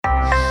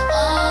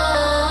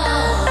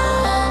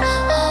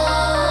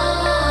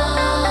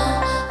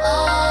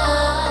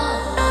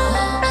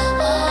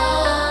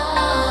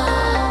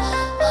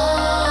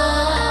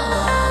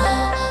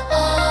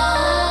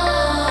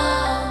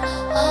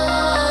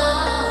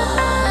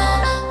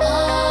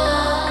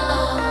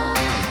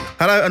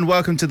Hello and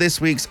welcome to this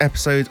week's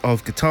episode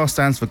of Guitar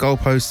Stands for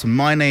Goalposts.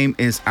 My name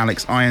is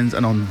Alex Irons,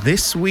 and on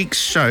this week's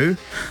show,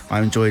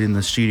 I'm joined in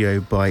the studio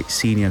by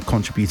senior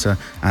contributor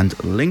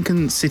and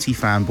Lincoln City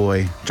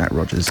fanboy, Jack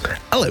Rogers.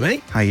 Hello,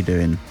 mate. How you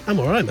doing? I'm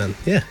all right, man.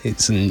 Yeah,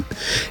 it's a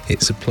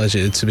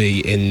pleasure to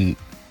be in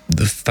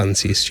the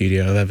fanciest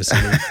studio I've ever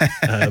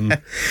seen.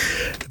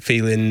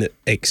 Feeling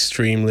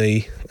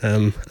extremely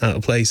out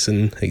of place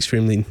and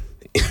extremely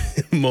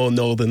more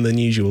northern than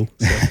usual.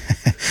 So.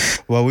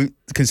 Well,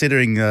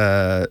 considering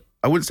I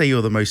wouldn't say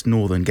you're the most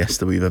northern guest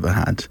that we've ever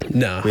had.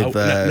 No,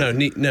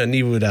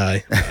 neither would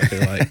I. I feel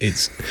like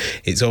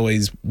it's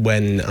always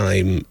when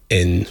I'm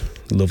in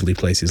lovely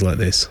places like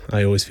this,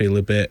 I always feel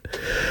a bit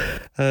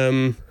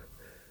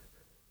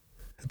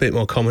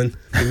more common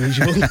than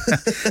usual.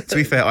 To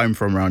be fair, I'm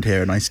from around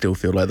here and I still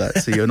feel like that,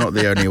 so you're not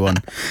the only one.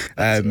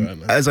 Right,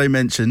 as I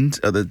mentioned,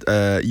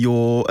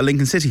 you're a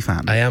Lincoln City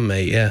fan. I am,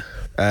 mate, yeah.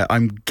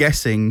 I'm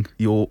guessing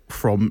you're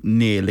from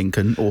near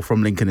Lincoln or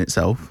from Lincoln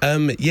itself.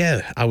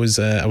 Yeah, I was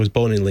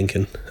born in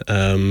Lincoln.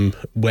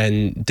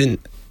 When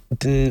didn't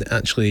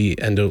actually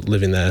end up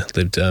living there.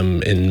 Lived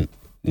in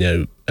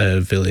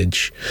a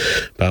village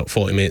about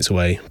 40 minutes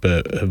away,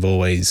 but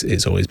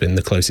it's always been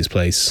the closest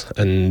place.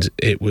 And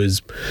it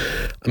was,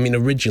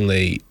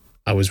 originally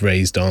I was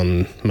raised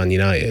on Man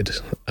United,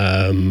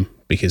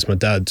 because my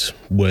dad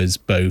was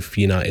both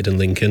United and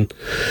Lincoln,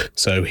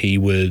 so he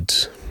would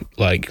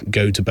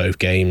go to both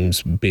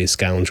games, be a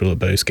scoundrel at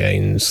both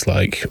games,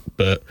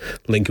 but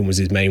Lincoln was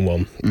his main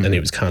one. And it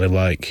was kind of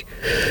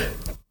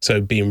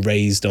so being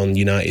raised on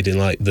United in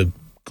the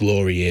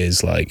glory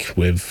years,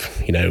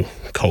 with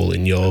Cole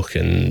in York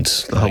and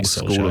the whole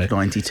school of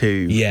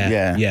 92.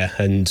 Yeah,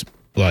 and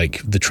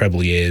the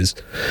treble years.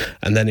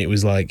 And then it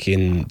was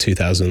in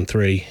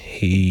 2003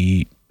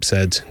 he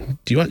said,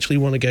 do you actually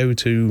want to go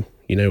to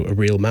a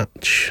real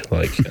match,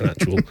 an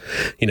actual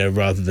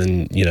rather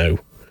than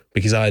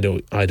because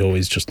I'd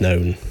always just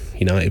known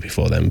United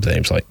before then, but then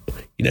it was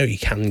you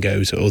can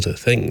go to other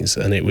things.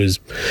 And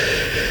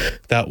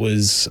that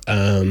was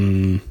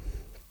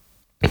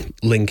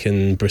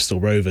Lincoln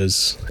Bristol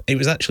Rovers. It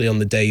was actually on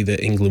the day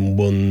that England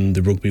won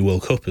the Rugby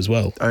World Cup as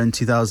well. Oh, in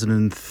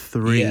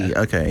 2003. Yeah.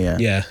 Okay, yeah.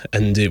 Yeah,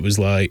 and it was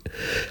I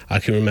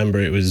can remember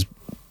it was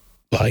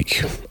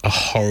a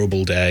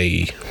horrible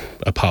day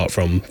apart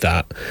from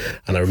that.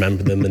 And I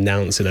remember them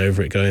announcing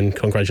over it going,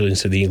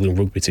 congratulations to the England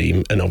rugby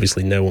team, and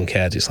obviously no one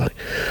cared. It's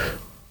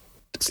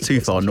it's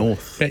too far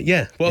north.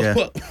 Yeah. Well, yeah.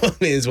 What I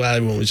mean is where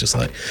everyone was just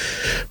mate,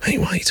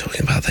 why are you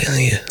talking about that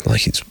here?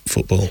 It's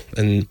football.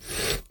 And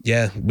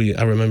yeah,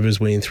 I remember us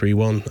winning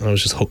 3-1. I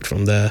was just hooked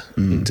from there.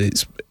 And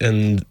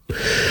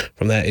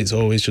from there, it's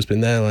always just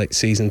been there,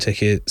 season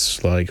tickets,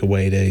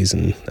 away days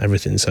and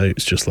everything. So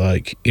it's just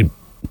it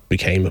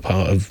became a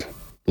part of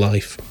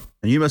life.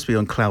 And you must be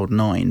on cloud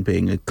 9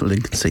 being a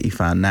Lincoln City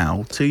fan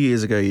now. 2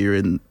 years ago, you were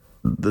in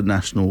the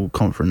National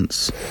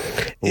Conference,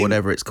 or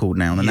whatever it's called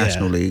now, the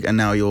National League, and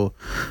now you're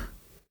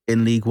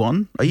in League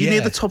One. Are you near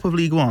the top of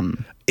League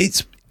One?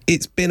 It's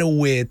been a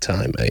weird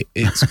time, mate.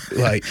 It's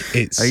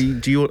it's.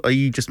 Are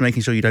you just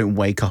making sure you don't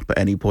wake up at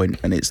any point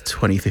and it's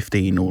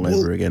 2015 all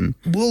over again?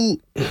 Well,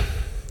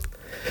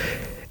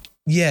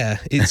 yeah,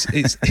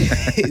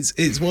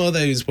 it's one of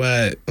those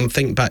where I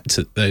think back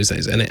to those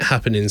days, and it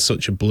happened in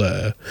such a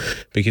blur,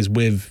 because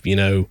with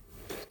the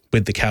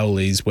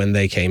Cowleys, when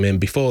they came in,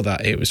 before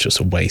that it was just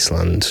a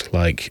wasteland.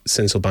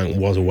 Sincil Bank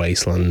was a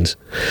wasteland.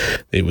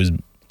 It was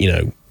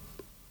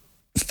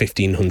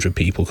 1,500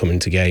 people coming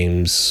to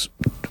games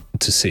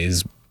to see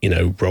us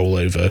roll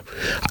over.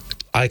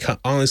 I can't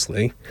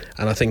honestly,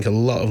 and I think a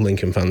lot of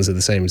Lincoln fans are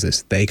the same as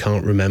this, they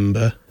can't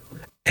remember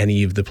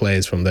any of the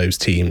players from those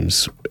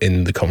teams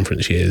in the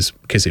conference years,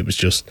 because it was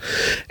just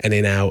an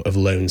in out of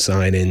loan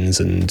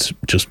signings and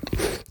just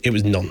it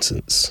was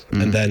nonsense.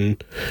 And then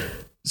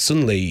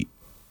suddenly,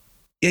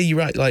 yeah, you're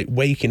right,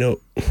 waking up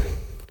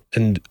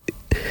and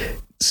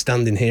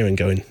standing here and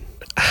going,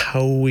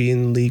 how are we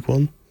in League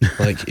One?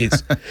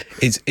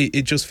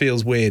 It just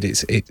feels weird.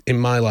 In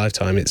my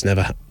lifetime, it's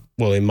never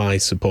in my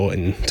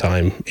supporting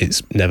time,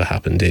 it's never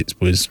happened. It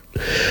was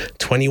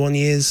 21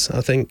 years,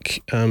 I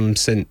think,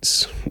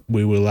 since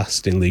we were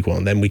last in League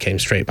One. Then we came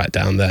straight back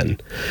down then.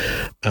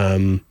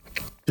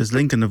 Because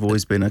Lincoln have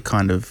always been a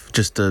kind of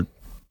just a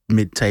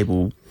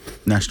mid-table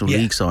National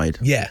League side.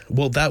 Yeah,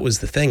 well, that was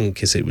the thing,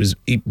 because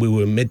we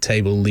were a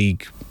mid-table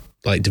league,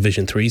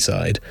 Division 3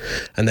 side,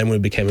 and then we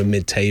became a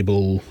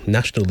mid-table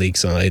National League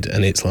side,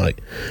 and it's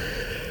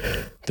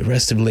the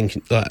rest of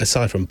Lincoln,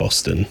 aside from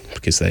Boston,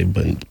 because they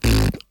went...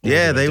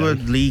 Yeah, they were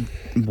League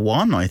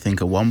One, I think,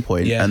 at one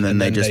point, and then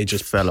they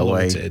just fell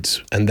plummeted.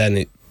 away. And then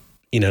it,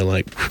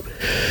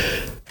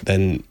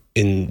 then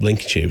in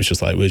Lincolnshire, it was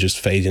just we're just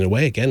fading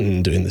away again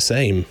and doing the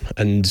same.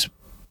 And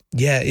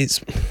yeah,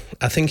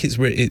 I think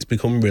it's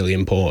become really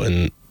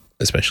important,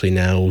 especially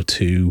now,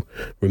 to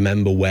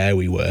remember where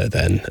we were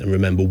then and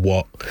remember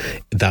what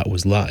that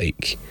was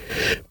like,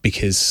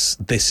 because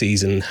this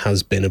season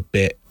has been a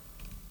bit...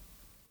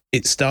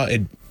 It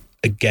started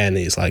again,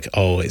 it's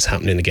it's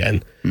happening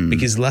again.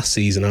 Because last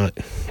season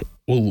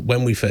well,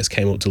 when we first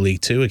came up to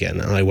League Two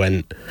again, I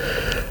went,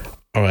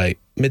 all right,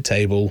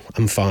 mid-table,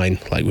 I'm fine.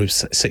 Like, we're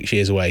 6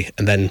 years away,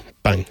 and then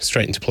bang,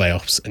 straight into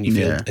playoffs, and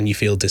you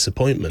feel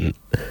disappointment,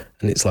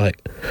 and it's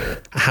like,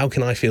 how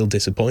can I feel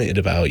disappointed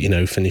about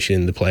finishing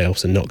in the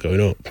playoffs and not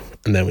going up?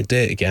 And then we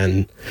did it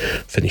again,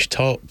 finished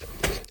top,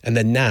 and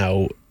then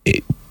now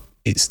it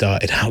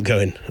started out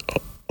going,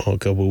 oh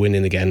god, we're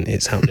winning again,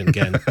 it's happening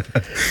again.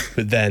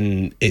 But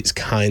then it's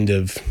kind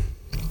of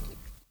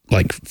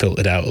like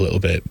filtered out a little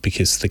bit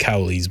because the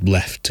Cowleys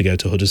left to go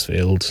to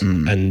Huddersfield,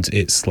 and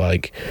it's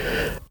like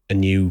a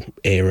new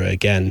era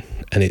again,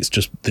 and it's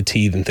just the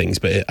teething things.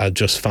 But I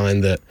just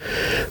find that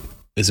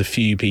there's a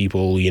few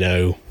people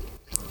who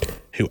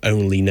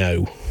only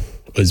know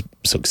us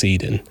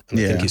succeeding, and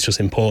I think it's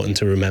just important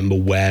to remember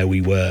where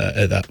we were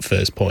at that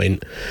first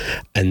point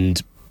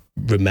and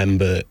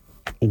remember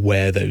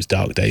where those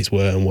dark days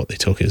were and what they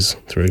took us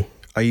through.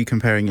 Are you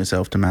comparing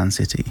yourself to Man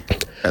City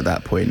at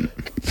that point?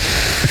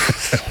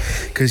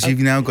 Because you've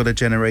now got a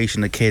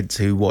generation of kids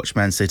who watch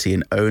Man City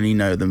and only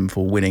know them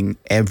for winning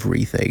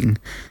everything,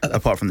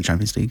 apart from the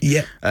Champions League.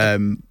 Yeah. I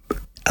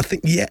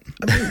think, yeah.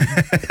 I mean,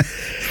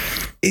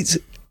 it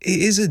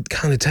is a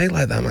kind of tale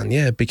like that, man.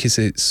 Yeah, because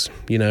it's,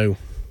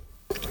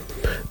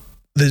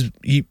 there's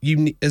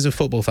you as a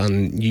football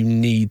fan, you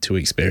need to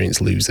experience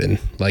losing.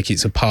 Like,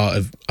 it's a part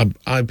of.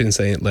 I've been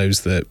saying it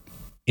loads that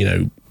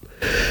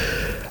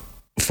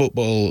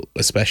football,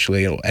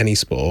 especially, or any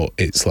sport,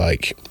 it's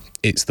like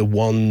it's the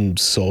one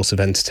source of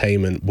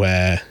entertainment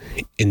where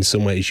in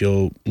some ways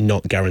you're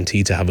not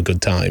guaranteed to have a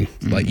good time.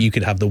 Like, you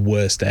could have the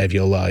worst day of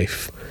your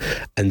life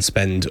and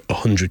spend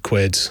 100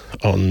 quid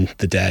on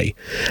the day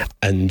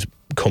and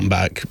come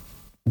back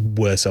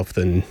worse off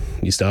than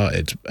you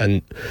started.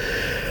 And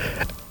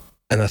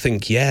I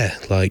think,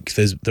 like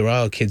there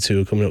are kids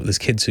who are coming up. There's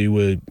kids who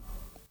were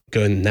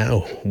going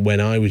now when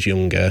I was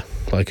younger,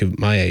 like of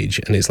my age,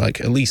 and it's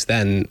like, at least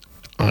then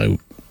I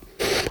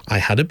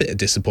had a bit of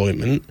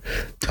disappointment.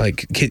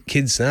 Like,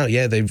 kids now,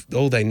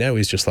 all they know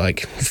is just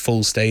like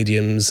full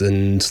stadiums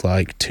and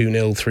like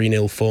 2-0,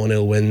 3-0,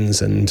 4-0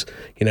 wins, and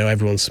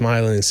everyone's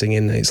smiling and singing.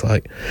 And it's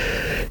like,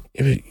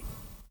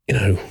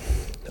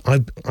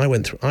 I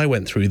went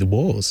through the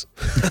wars.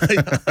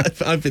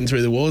 I've been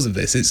through the wars of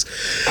this.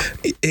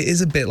 It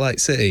is a bit like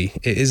City.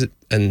 It is,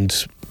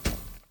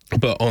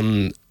 but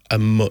on a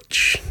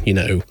much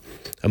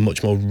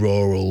more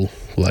rural,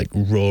 like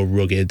raw,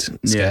 rugged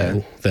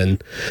scale than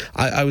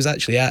I was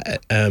actually at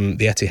the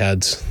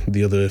Etihad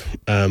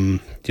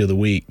the other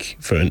week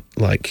for an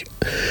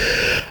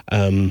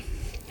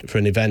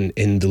event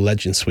in the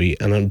Legend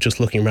Suite, and I'm just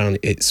looking around.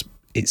 It's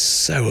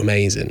so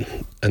amazing,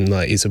 and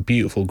like, it's a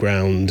beautiful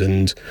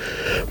ground,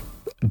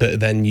 but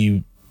then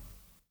you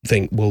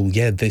think, well,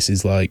 this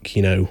is like,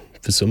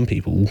 for some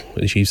people,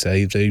 as you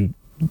say,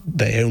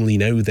 they only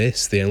know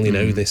this, they only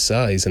know this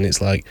size, and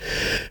it's like,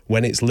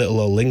 when it's Little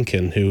or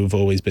Lincoln, who have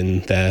always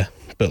been there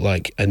but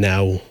like are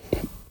now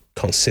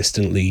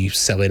consistently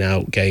selling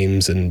out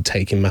games and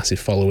taking massive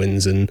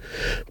followings, and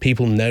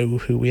people know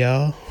who we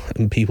are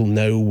and people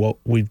know what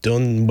we've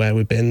done, where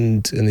we've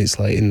been, and it's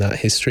like in that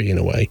history in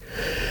a way.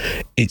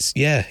 It's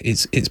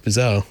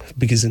bizarre,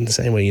 because in the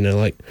same way,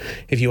 like,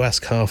 if you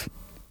ask half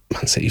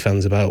Man City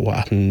fans about what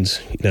happened,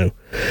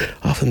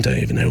 half of them don't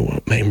even know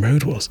what Main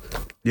Road was.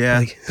 Yeah,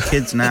 like,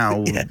 kids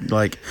now,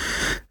 like,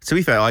 to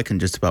be fair, I can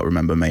just about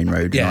remember Main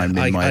Road, and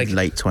I'm in my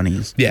late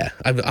 20s. Yeah,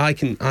 I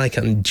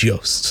can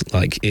just,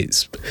 like,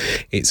 it's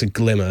a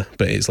glimmer,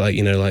 but it's like,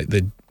 like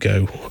they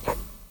go,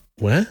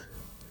 where?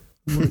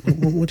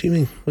 What do you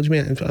mean? What do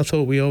you mean? I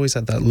thought we always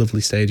had that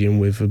lovely stadium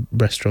with a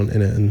restaurant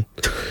in it, and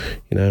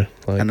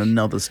like, and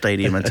another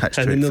stadium attached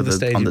to it for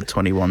the under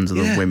 21s of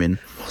the women.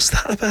 What's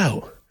that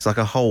about? It's like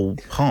a whole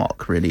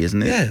park, really,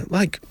 isn't it? Yeah,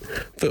 like,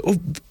 for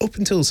up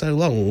until so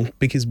long,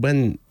 because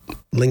when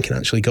Lincoln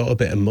actually got a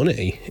bit of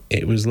money,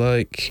 it was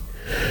like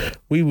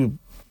we were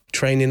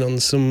training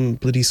on some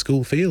bloody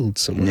school field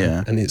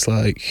somewhere, and it's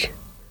like,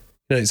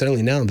 it's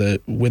only now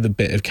that with a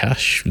bit of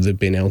cash they've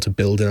been able to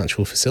build an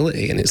actual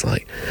facility, and it's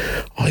like,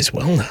 oh, it's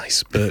well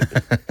nice, but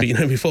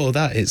before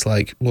that, it's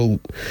like,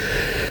 well,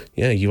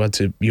 you had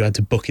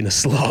to book in a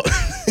slot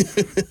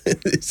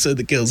so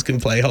the girls can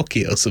play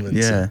hockey or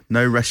something.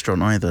 No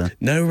restaurant either.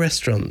 No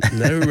restaurant.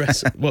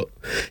 Well,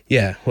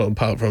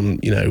 apart from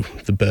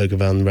the burger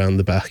van round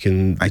the back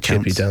and the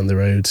chippy down the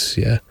road.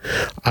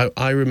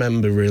 I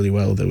remember really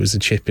well, there was a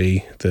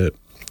chippy that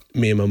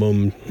me and my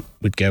mum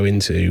would go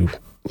into,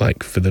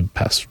 like, for the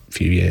past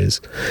few years,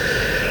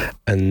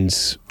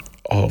 and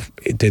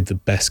it did the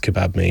best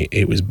kebab meat.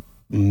 It was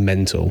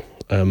mental.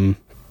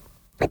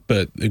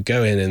 But they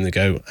go in and they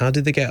go, how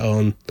did they get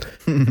on?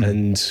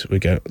 And we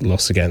go,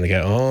 lost again. They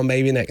go, oh,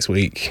 maybe next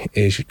week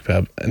is your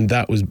kebab. And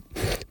that was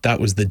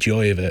the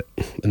joy of it.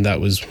 And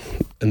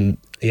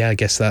I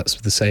guess that's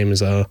the same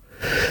as our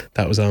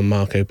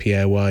Marco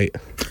Pierre White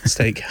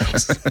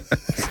steakhouse.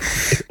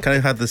 Kind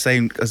of had the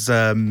same as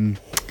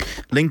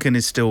Lincoln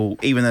is still,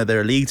 even though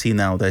they're a league team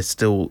now, they're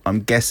still,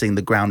 I'm guessing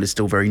the ground is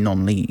still very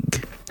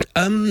non-league.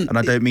 And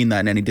I don't mean that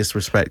in any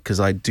disrespect, because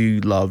I do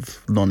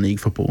love non-league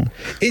football.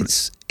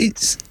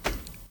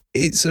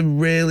 It's a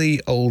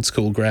really old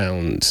school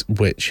ground,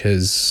 which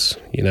has,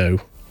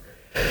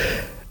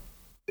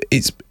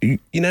 it's,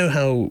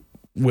 how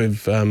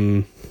with,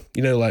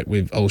 like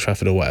with Old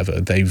Trafford or whatever,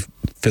 they've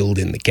filled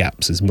in the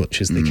gaps as much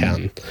as they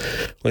can.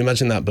 Well,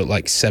 imagine that, but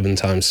like 7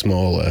 times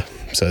smaller.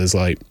 So there's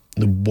like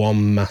the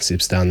one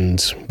massive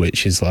stand,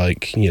 which is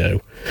like, where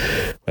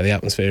the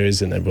atmosphere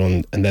is and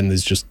everyone, and then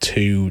there's just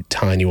 2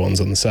 tiny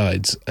ones on the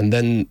sides. And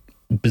then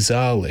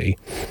bizarrely,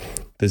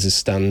 there's a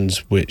stand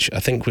which I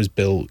think was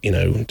built,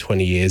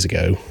 20 years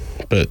ago,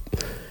 but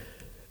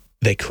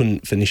they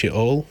couldn't finish it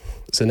all.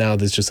 So now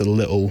there's just a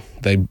little,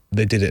 they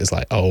did it as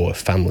like, a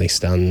family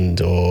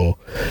stand or,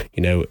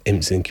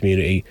 Impton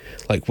community.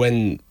 Like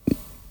when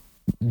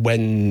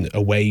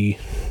away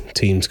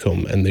teams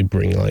come and they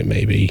bring like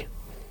maybe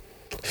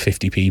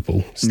 50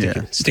 people, stick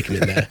them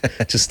in there,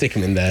 just stick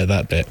them in there,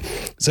 that bit.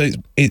 So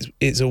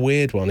it's a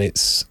weird one.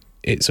 It's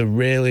a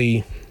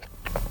really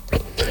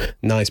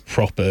nice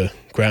proper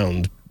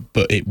ground,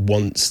 but it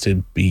wants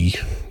to be,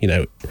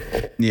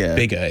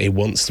 bigger. It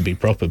wants to be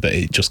proper, but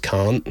it just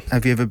can't.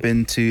 Have you ever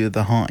been to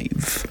the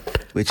Hive,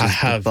 which is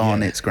the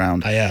Barnet's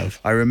ground? I have.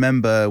 I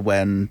remember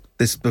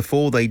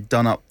before they'd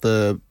done up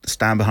the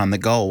stand behind the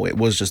goal, it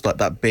was just like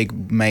that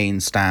big main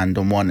stand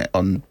on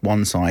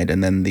one side,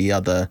 and then the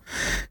other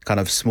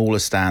kind of smaller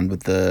stand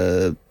with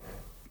the,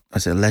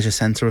 a leisure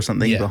centre or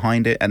something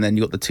behind it, and then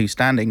you got the 2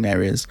 standing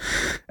areas,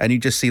 and you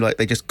just see like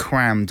they just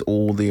crammed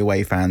all the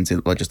away fans in,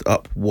 like just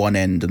up one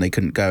end, and they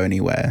couldn't go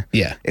anywhere.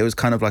 Yeah, it was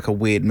kind of like a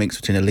weird mix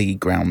between a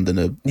league ground and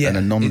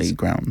a non-league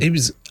ground. It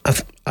was.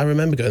 I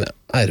remember going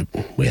there.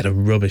 We had a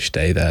rubbish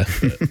day there.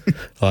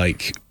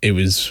 Like it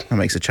was. That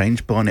makes a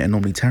change. Barnet are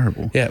normally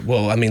terrible. Yeah,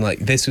 well, I mean, like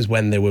this was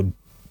when they were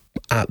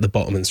at the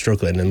bottom and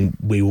struggling, and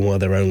we were one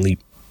of their only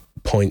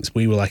points.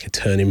 We were like a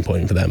turning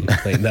point for them.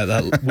 Like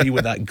that we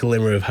were that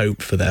glimmer of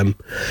hope for them.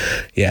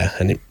 Yeah,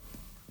 and it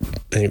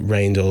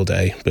rained all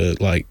day, but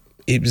like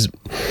it was.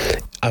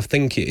 I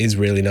think it is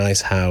really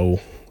nice how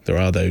there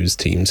are those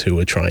teams who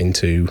are trying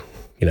to,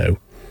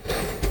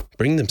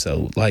 bring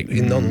themselves like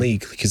in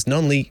non-league, because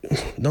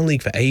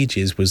non-league for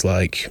ages was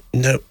like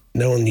no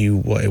one knew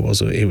what it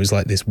was. It was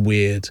like this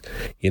weird,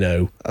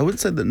 I wouldn't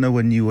say that no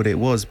one knew what it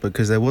was,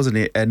 because there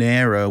wasn't an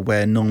era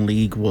where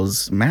non-league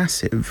was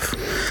massive.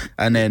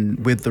 And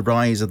then with the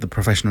rise of the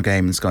professional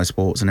game and Sky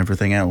Sports and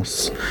everything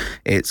else,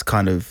 it's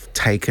kind of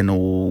taken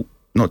all,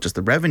 not just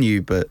the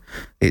revenue, but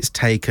it's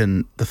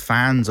taken the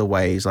fans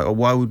away. It's like,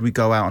 why would we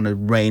go out on a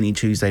rainy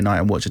Tuesday night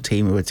and watch a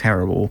team who are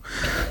terrible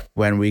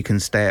when we can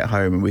stay at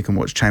home and we can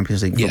watch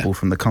Champions League football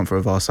from the comfort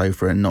of our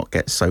sofa and not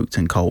get soaked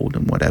and cold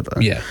and whatever.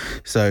 Yeah.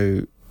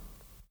 So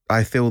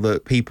I feel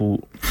that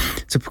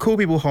to call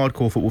people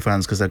hardcore football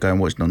fans because they're going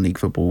and watch non-league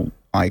football,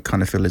 I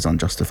kind of feel is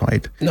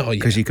unjustified. No,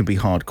 because you can be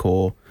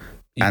hardcore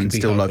and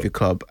still love your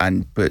club,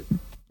 but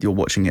you're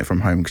watching it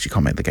from home because you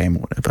can't make the game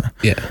or whatever.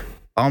 Yeah.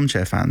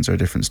 Armchair fans are a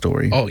different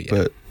story. Oh, yeah.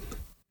 But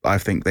I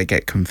think they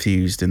get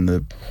confused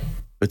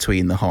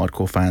between the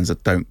hardcore fans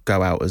that don't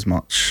go out as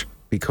much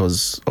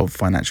because of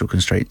financial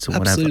constraints or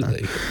whatever.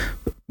 Absolutely.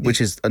 Which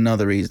is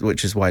another reason,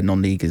 which is why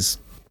non-league is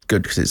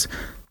good, because it's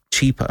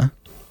cheaper,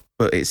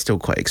 but it's still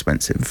quite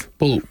expensive.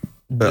 Well,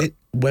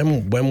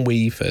 when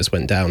we first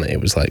went down,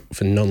 it was like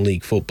for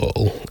non-league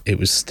football, it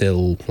was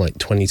still like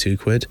 22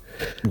 quid.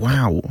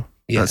 Wow.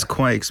 Yeah. That's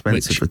quite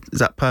expensive. Is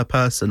that per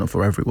person or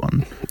for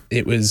everyone?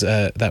 It was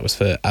that was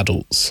for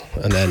adults,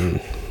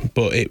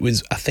 but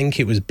I think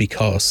it was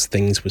because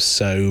things were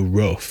so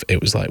rough.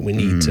 It was like we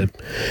need to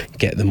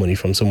get the money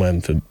from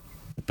somewhere.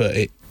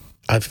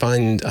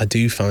 I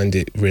do find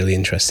it really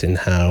interesting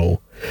how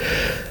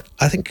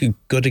I think a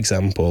good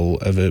example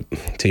of a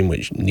team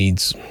which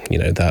needs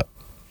that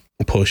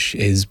push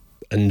is,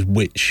 and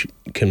which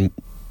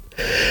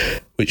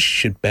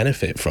should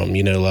benefit from,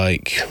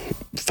 like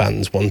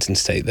fans wanting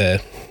to take their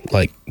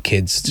like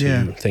kids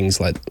to things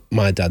like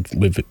my dad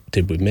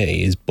did with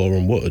me, is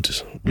Boreham Wood,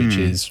 which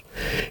is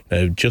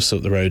just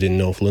up the road in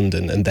North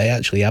London, and they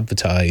actually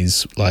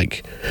advertise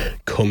like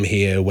come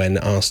here when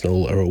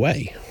Arsenal are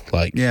away,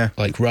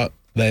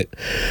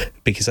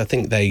 because I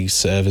think they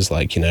serve as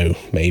like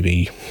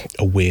maybe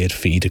a weird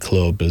feeder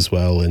club as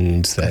well,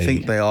 and I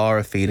think they are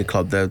a feeder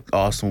club. The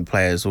Arsenal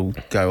players will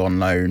go on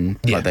loan,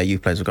 like their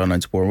youth players will go on loan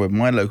to Boreham Wood.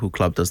 My local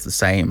club does the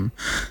same.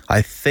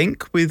 I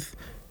think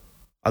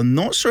I'm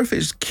not sure if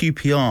it's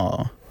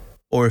QPR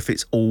or if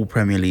it's all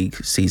Premier League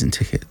season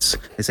tickets.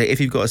 They say if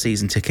you've got a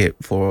season ticket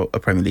for a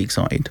Premier League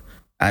side,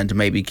 and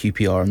maybe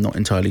QPR, I'm not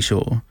entirely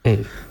sure,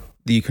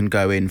 you can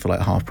go in for like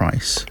half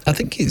price. I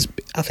think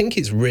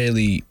it's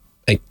really.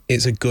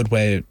 It's a good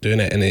way of doing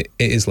it, and it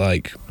is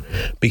like,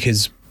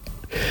 because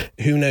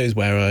who knows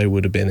where I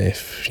would have been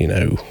if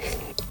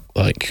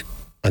like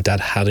my dad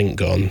hadn't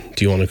gone,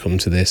 do you want to come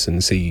to this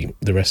and see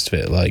the rest of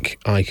it? Like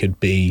I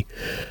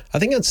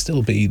think I'd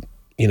still be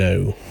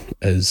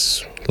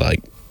as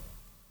like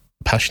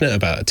passionate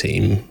about a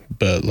team,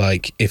 But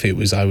like, if it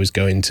was, I was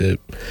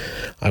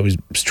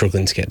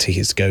struggling to get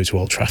tickets to go to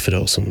Old Trafford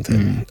or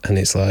something, and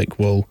it's like,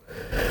 well,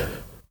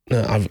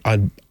 no,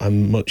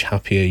 I'm much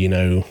happier, you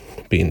know,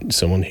 being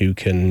someone who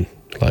can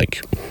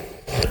like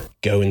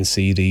go and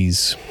see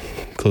these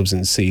clubs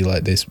and see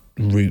like this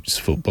roots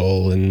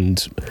football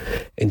and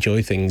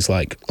enjoy things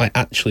like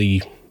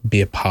actually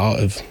be a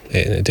part of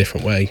it in a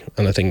different way.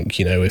 And I think,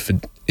 you know,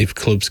 if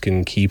clubs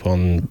can keep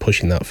on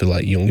pushing that for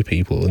like younger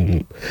people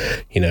and,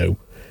 you know,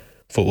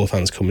 football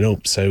fans coming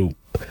up. So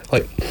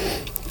like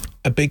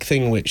a big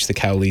thing which the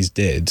Cowleys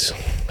did,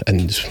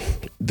 and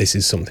this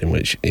is something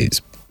which it's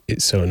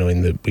so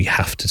annoying that we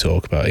have to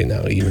talk about it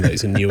now, even though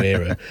it's a new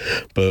era,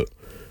 but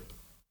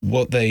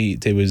what they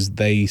did was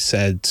they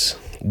said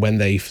when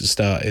they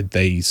started,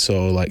 they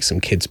saw like some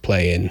kids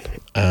playing,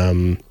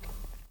 and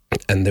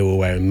they were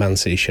wearing Man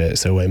City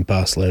shirts, they were wearing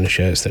Barcelona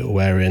shirts, they were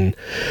wearing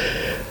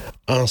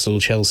Arsenal,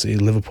 Chelsea,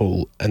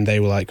 Liverpool, and they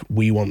were like,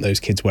 we want those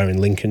kids wearing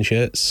Lincoln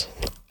shirts.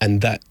 And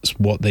that's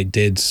what they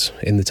did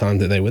in the time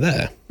that they were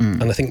there.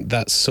 And I think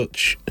that's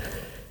such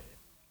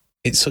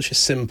a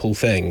simple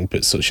thing,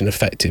 but such an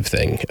effective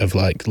thing of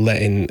like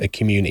letting a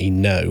community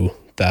know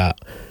that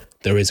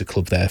there is a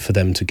club there for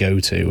them to go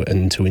to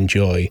and to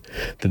enjoy,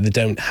 that they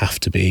don't have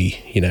to be,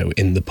 you know,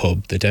 in the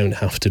pub. They don't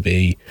have to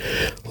be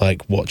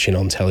like watching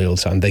on telly all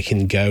the time. They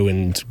can go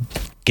and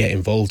get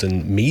involved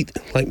and meet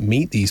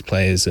these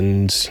players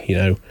and, you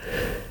know,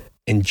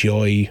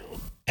 enjoy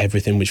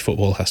everything which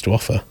football has to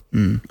offer.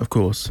 Of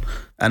course.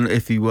 And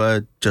if you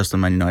were just a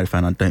Man United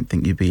fan, I don't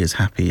think you'd be as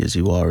happy as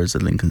you are as a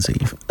Lincoln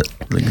City fan.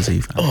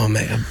 Oh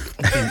mate,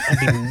 I've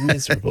been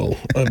miserable.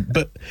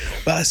 But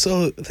I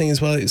saw the thing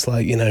as well. It's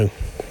like, you know,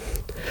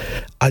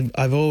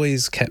 I've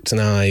always kept an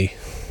eye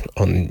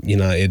on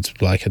United.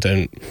 Like, I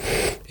don't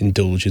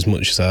indulge as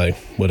much as I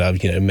would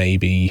have, you know,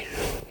 maybe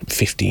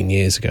 15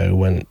 years ago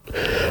when.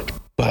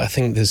 But I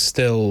think there's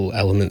still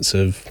elements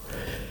of,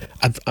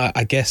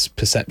 I guess,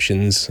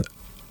 perception's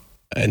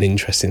an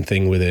interesting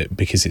thing with it,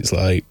 because it's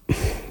like,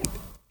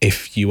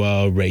 if you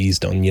are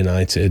raised on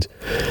United,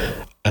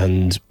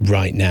 and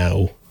right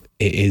now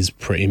it is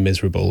pretty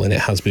miserable, and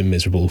it has been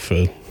miserable for,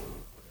 you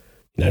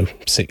know,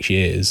 6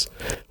 years,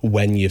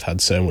 when you've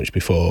had so much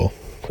before.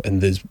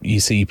 And you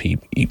see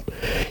people, you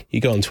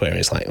go on Twitter and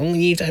it's like, oh,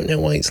 you don't know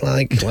what it's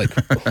like you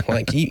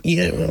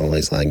don't know what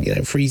it's like, you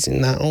know,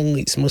 freezing that, oh,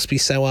 it must be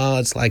so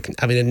hard, it's like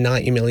having a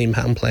 £90 million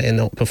player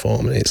not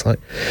perform. And it's like,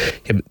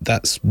 yeah,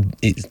 but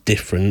it's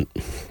different,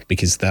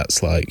 because that's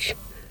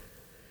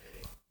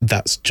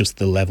just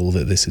the level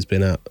that this has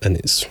been at. And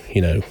it's,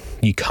 you know,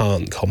 you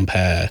can't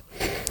compare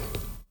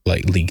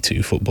like League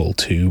Two football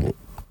to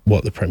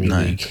what the Premier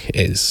League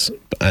is.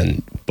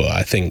 But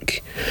I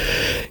think,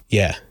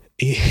 yeah,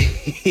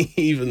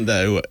 even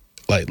though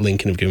like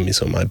Lincoln have given me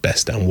some of my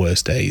best and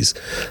worst days,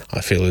 I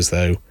feel as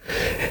though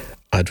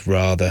I'd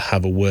rather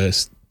have a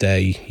worse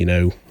day, you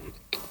know,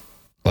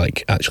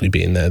 like actually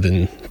being there,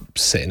 than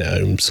sitting at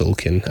home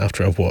sulking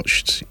after I've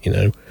watched, you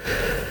know,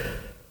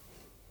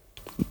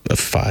 a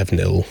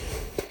 5-0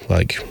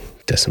 like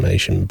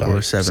decimation or a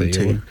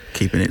 7-2,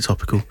 keeping it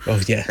topical.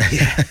 Oh yeah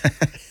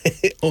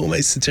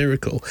almost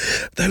satirical,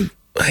 though.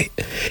 Like,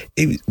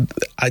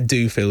 I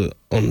do feel,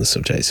 on the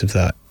subject of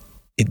that,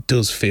 it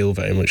does feel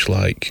very much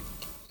like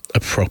a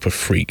proper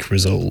freak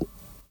result,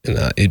 in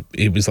that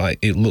it was like,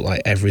 it looked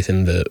like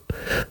everything that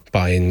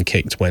Bayern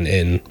kicked went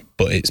in,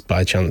 but it's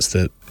by chance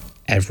that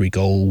every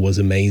goal was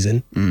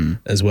amazing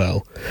as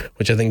well,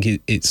 which I think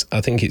it's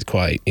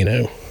quite, you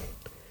know,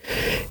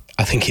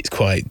 I think it's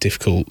quite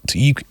difficult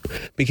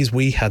because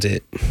we had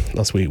it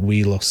last week.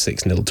 We lost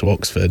 6-0 to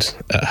Oxford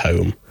at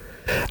home,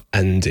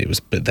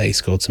 but they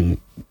scored some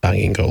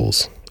banging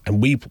goals,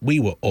 and we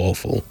were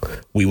awful.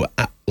 We were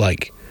at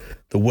like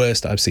the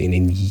worst I've seen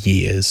in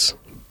years.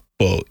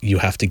 But you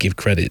have to give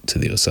credit to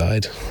the other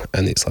side,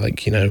 and it's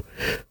like, you know,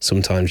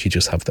 sometimes you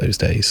just have those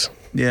days.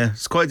 Yeah,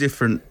 it's quite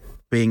different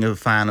being a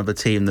fan of a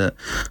team that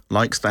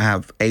likes to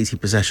have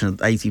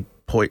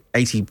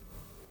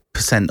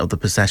 80% of the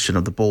possession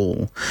of the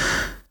ball,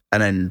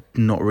 and then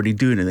not really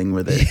do anything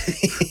with it.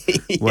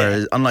 Yeah.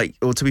 Whereas,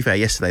 to be fair,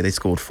 yesterday they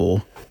scored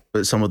 4,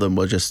 but some of them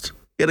were just,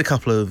 he had a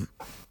couple of,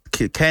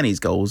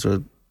 Kenny's goals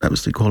were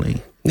absolute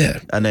quality. Yeah.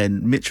 And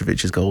then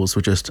Mitrovic's goals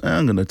were just,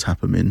 I'm going to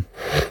tap them in.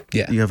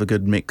 Yeah. You have a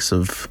good mix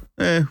of,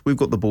 we've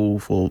got the ball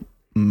for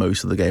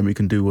most of the game, we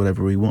can do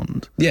whatever we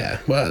want. Yeah.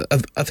 Well, I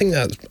think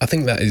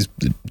that is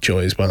the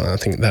joy as well. I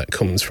think that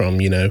comes from,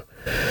 you know,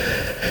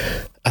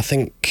 I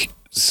think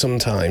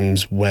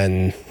sometimes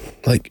when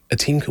like a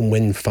team can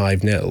win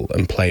 5-0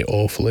 and play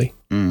awfully,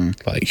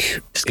 like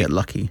just get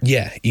lucky.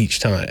 Yeah, each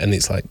time, and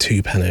it's like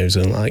 2 penalties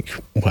and like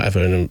whatever,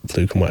 and a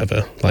fluke and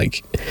whatever.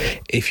 Like,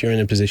 if you're in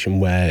a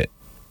position where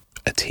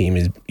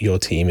your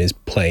team is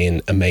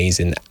playing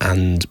amazing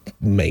and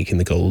making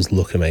the goals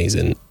look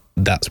amazing,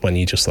 that's when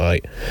you just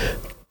like,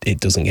 it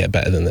doesn't get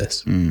better than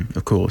this.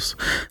 Of course.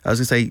 I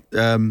was going to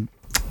say,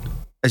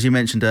 as you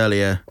mentioned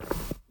earlier,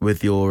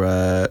 with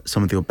your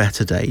some of your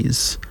better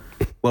days,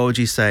 what would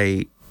you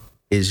say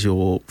is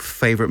your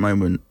favourite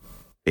moment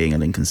being a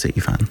Lincoln City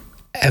fan?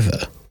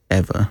 Ever?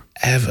 Ever.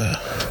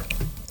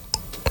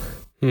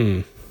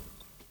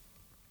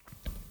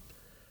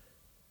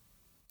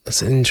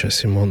 That's an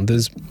interesting one.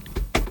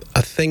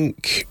 I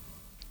think...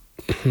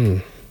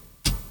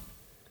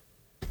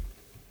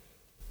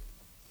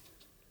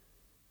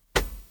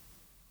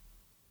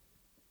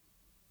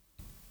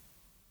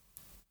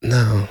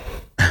 No.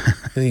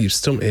 I think you've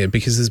stumped me here,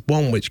 because there's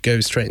one which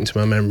goes straight into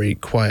my memory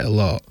quite a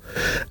lot,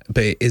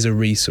 but it is a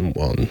recent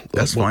one.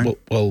 That's fine.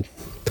 Well,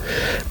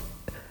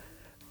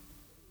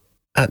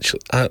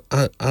 actually,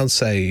 I'll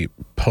say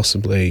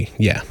possibly,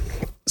 yeah.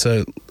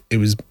 So it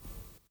was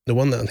the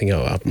one that I think,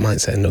 I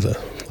might say another,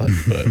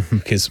 but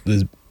because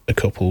there's a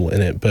couple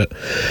in it. But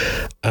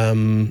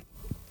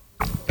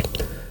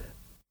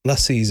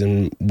last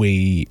season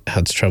we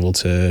had to travel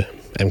to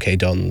MK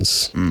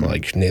Dons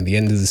near the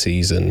end of the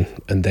season,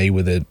 and they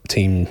were the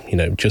team,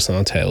 just on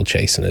our tail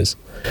chasing us,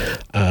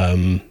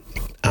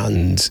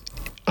 and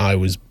I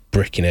was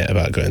bricking it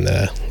about going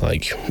there.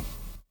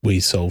 We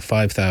sold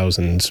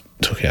 5,000,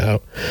 took it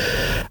out,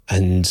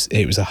 and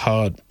it was a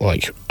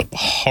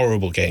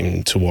horrible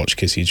game to watch,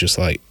 because you just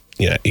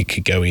it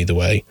could go either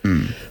way.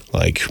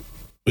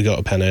 We got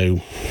a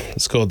penno,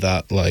 scored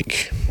that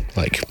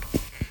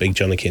big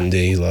Johnny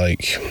Kindy,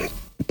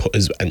 put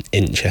us an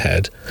inch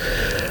ahead,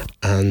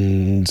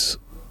 and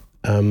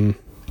then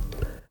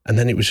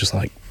it was just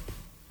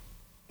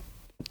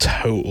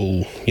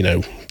total,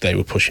 they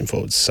were pushing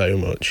forward so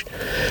much,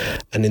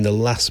 and in the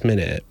last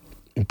minute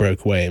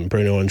broke away, and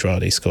Bruno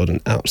Andrade scored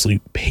an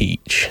absolute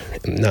peach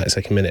in the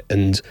 92nd minute,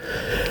 and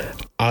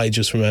I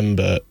just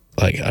remember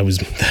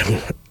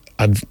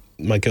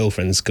my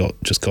girlfriend's got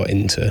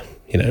into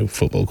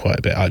football quite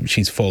a bit.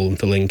 She's fallen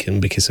for Lincoln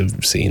because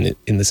of seeing it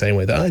in the same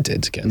way that I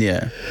did again.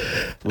 Yeah.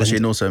 Was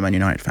she also a Man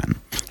United fan?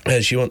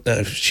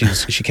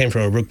 She came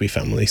from a rugby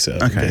family, so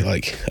okay.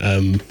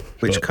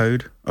 Which but,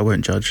 code? I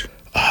won't judge.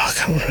 Oh, I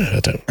can't remember. I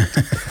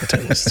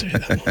don't listen to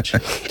it that much.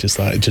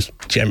 just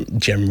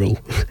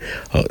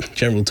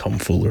general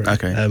tomfoolery.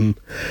 Okay.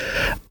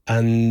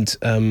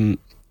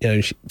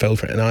 She fell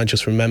for it, and I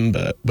just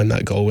remember when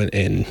that goal went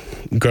in,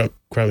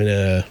 grabbing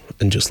her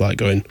and just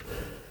going,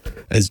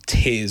 as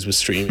tears were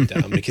streaming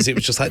down, because it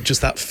was just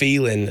that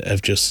feeling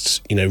of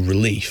just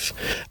relief.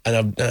 And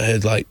I've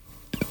heard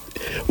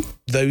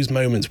those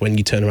moments when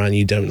you turn around and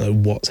you don't know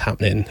what's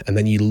happening, and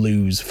then you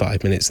lose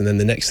 5 minutes, and then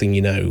the next thing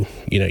you know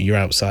you're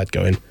outside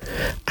going,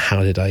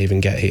 how did I even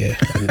get here?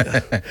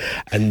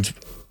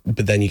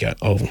 But then you go,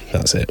 oh,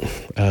 that's it.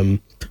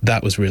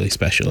 That was really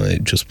special, and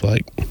it just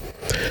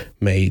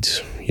made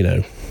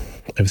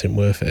everything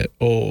worth it.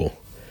 Or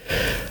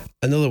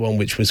another one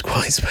which was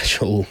quite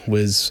special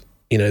was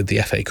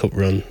the FA Cup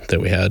run that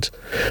we had,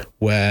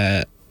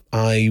 where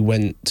I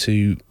went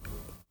to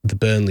the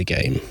Burnley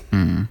game.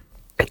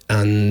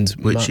 And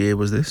which year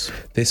was this?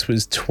 This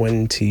was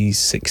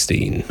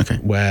 2016. Okay.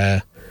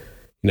 Where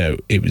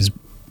it was,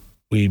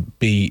 we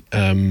beat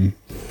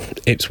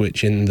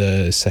Ipswich in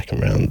the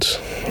second round,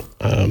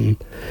 and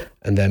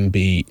then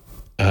beat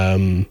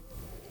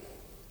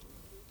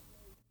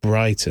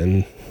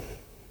Brighton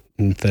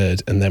in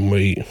third, and then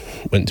we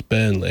went to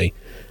Burnley,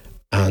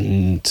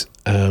 and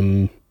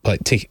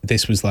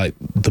this was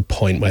the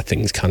point where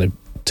things kind of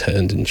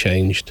turned and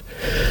changed.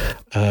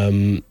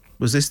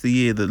 Was this the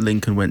year that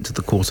Lincoln went to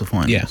the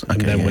quarterfinals? Yeah, and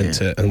then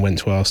went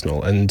to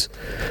Arsenal. And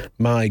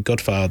my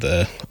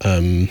godfather,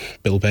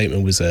 Bill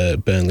Bateman, was a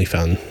Burnley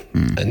fan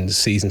and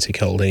season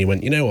ticket holder. And he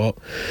went, you know what,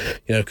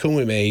 come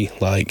with me.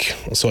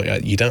 I'll sort you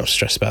out. You don't have to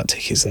stress about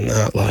tickets and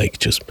that.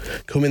 Just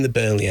come in the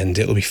Burnley end.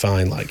 It'll be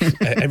fine.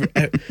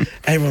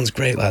 Everyone's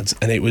great, lads.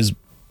 And it was.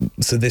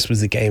 So this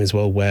was the game as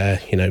well where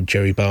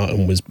Joey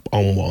Barton was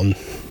on one.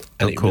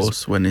 And of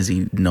course, when is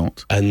he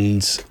not?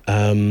 And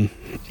from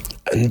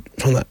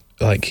that,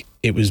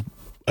 it was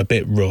a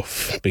bit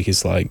rough,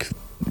 because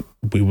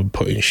we were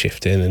putting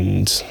shift in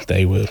and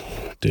they were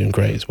doing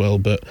great as well.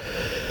 But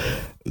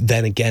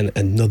then again,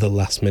 another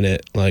last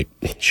minute,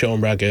 Sean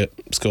Raggett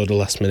scored a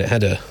last minute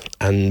header,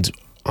 and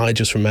I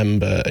just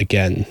remember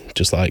again,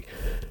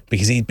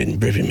 because he'd been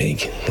ribbing me,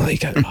 oh,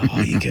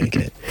 you're gonna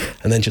get it.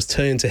 And then just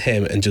turning to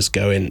him and just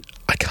going,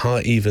 I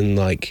can't even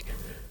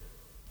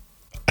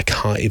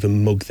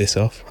mug this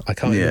off. I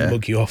can't even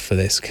mug you off for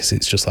this, because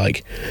it's just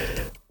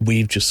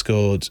we've just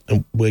scored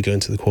and we're going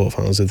to the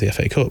quarterfinals of the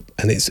FA Cup,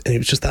 and it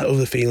was just that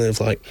other feeling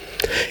of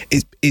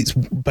it's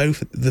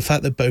both the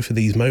fact that both of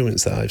these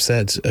moments that I've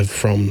said are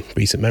from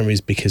recent memories,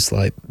 because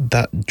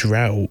that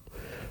drought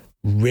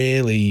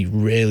really,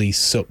 really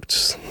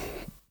sucked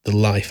the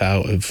life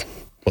out of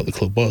what the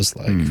club was.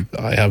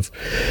 I have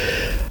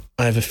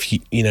a few,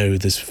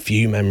 there's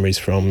few memories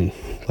from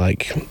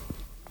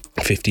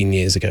 15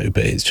 years ago,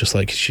 but it's just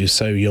she was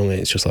so young, and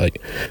it's just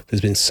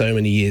there's been so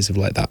many years of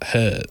that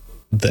hurt,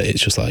 that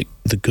it's just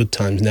the good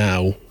times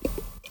now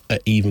are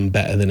even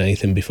better than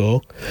anything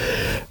before.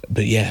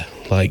 But yeah,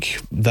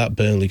 that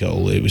Burnley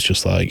goal, it was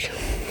just I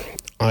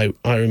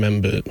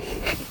remember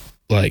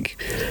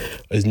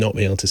as not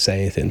being able to say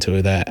anything to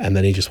her there, and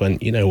then he just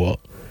went, you know what,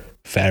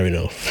 fair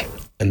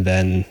enough. And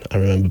then I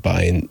remember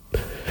buying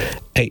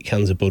 8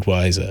 cans of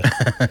Budweiser.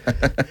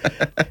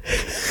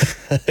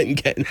 And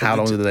getting How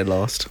long did they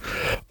last?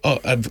 Oh,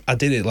 I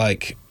did it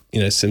like,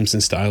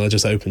 Simpson style. I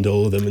just opened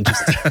all of them and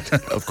just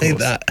Of like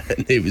course. that.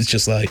 And it was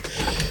just like,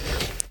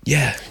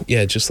 yeah,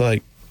 just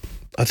like,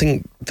 I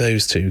think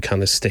those two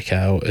kind of stick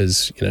out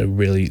as,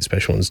 really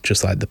special ones,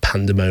 just like the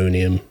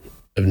pandemonium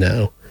of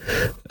now.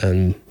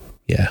 And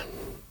yeah,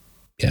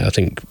 I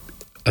think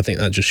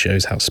that just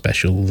shows how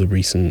special the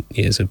recent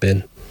years have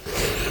been.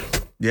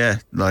 Yeah,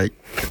 like,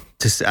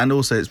 and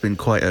also it's been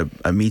quite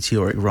a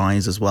meteoric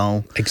rise as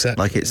well.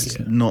 Exactly. Like, it's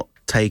not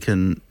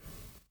taken.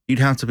 You'd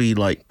have to be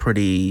like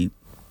pretty,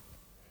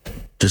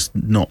 just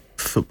not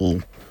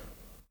football.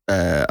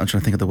 I'm trying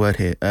to think of the word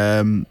here.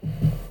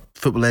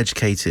 Football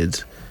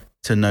educated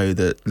to know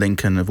that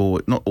Lincoln have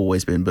not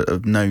always been, but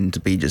have known to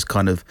be just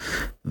kind of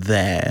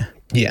there.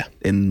 Yeah.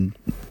 In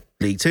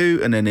League Two,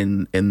 and then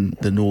in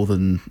the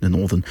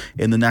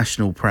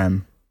National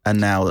Prem, and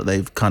now that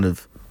they've kind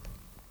of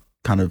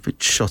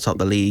shot up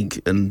the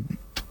league and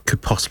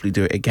could possibly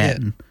do it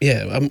again.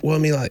 Yeah. Well, I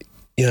mean, like,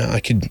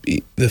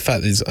 the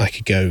fact is I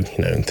could go,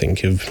 and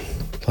think of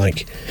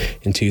like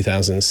in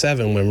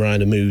 2007 when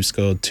Ryder Moore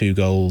scored 2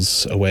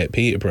 goals away at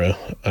Peterborough,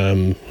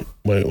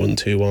 when it won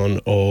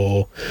 2-1,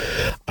 or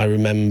I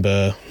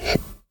remember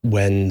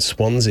when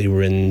Swansea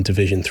were in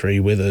Division 3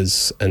 with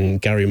us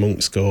and Gary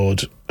Monk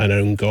scored an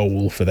own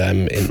goal for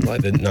them in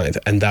like the 9th,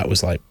 and that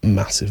was like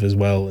massive as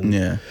well. And,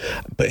 yeah.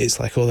 But it's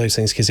like all those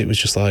things, because it was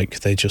just like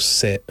they just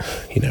sit,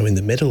 in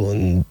the middle,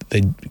 and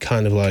they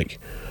kind of like,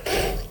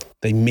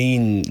 they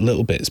mean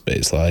little bits, but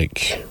it's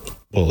like,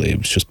 well, it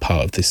was just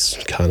part of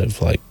this kind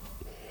of like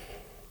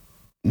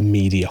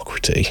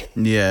mediocrity,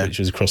 which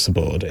was across the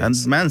board. And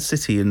Man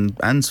City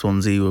and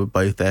Swansea were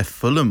both there.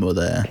 Fulham were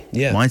there.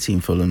 Yeah, my team,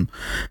 Fulham.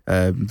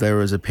 There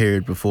was a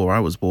period before I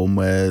was born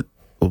or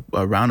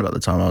around about the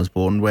time I was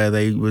born, where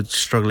they were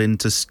struggling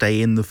to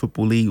stay in the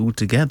Football League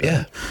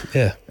altogether.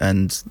 Yeah.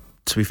 And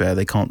to be fair,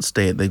 they can't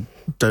stay. They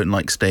don't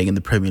like staying in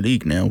the Premier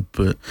League now.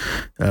 But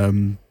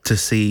to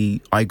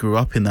see, I grew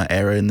up in that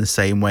era in the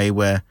same way,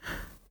 where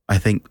I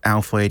think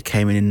Al Fayed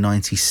came in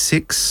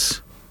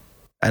 '96,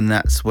 and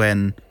that's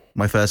when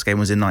my first game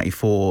was in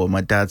 '94. My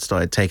dad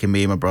started taking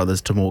me and my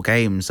brothers to more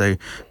games. So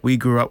we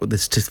grew up with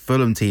this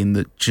Fulham team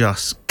that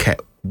just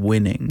kept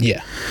winning.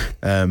 Yeah.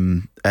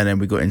 And then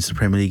we got into the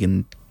Premier League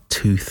in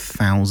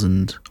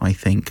 2000, I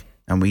think,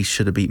 and we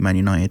should have beat Man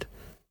United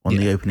on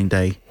the opening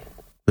day,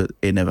 but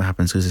it never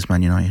happens because it's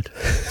Man United.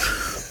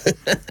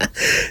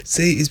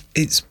 See,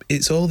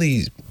 it's all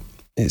these.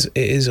 It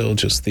is all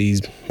just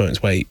these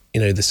moments where,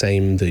 the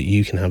same that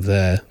you can have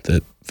there,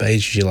 that for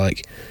ages you're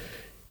like,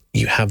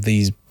 you have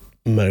these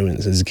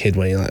moments as a kid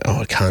where you're like,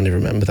 oh, I kind of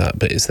remember that,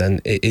 but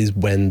it is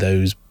when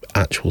those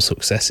actual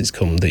successes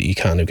come that you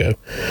kind of go,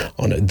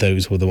 oh no,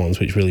 those were the ones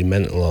which really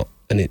meant a lot.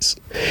 And it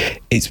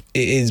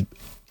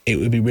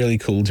would be really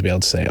cool to be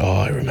able to say,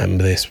 oh, I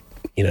remember this,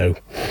 I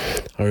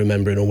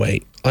remember in a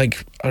way,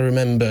 like I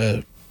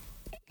remember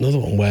another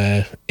one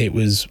where it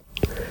was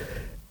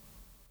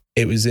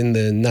in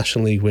the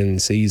National League winning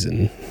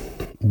season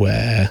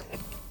where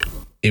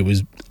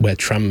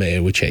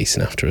Tranmere were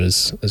chasing after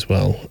us as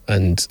well,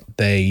 and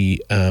they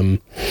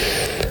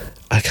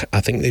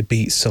I think they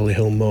beat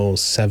Solihull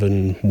Moors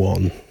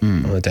 7-1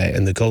 on a day,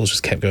 and the goals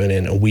just kept going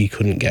in, and we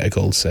couldn't get a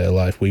goal to save our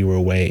life. We were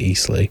away at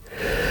Eastleigh,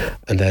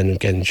 and then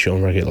again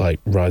Sean Raggett like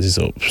rises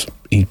up.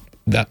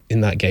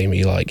 In that game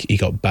he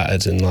got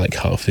battered and like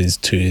half his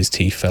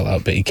teeth fell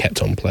out, but he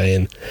kept on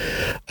playing,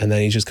 and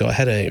then he just got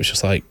ahead, and it was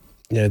just like,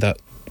 that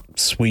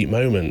sweet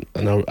moment.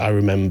 And I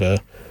remember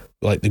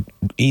like the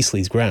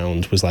Eastleigh's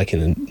ground was like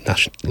in a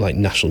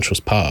National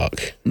Trust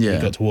Park. Yeah,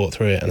 you got to walk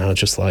through it, and I was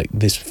just like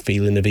this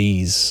feeling of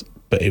ease.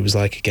 But it was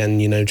like, again,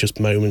 just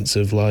moments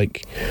of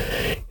like,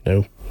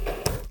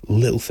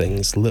 little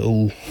things,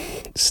 little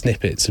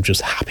snippets of just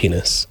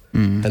happiness.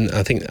 And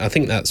I think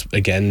that's,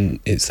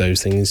 again, it's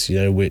those things,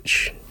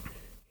 which,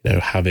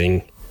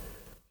 having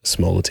a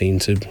smaller team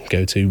to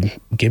go to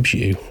gives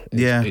you.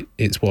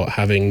 It's what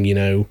having,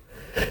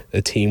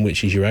 a team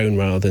which is your own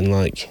rather than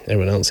like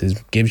everyone else's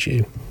gives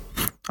you.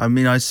 I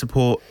mean, I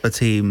support a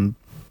team,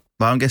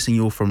 but I'm guessing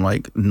you're from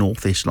like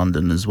north-ish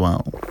London as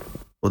well.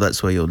 Well,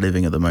 that's where you're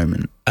living at the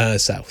moment.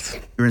 South.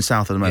 You're in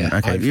South at the moment. Yeah,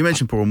 okay. You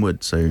mentioned Boreham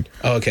Wood, so.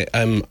 Oh, okay.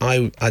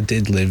 I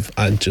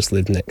just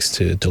lived next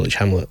to Dulwich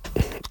Hamlet.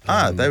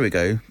 There we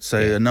go. So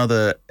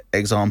another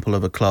example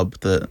of a club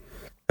that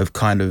have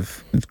kind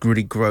of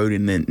really grown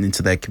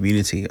into their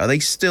community. Are they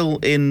still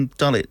in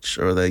Dulwich,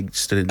 or are they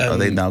still in, are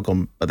they now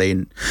gone? Are they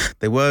in?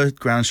 They were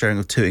ground sharing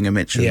of Tooting and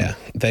Mitcham. Yeah,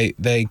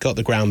 they got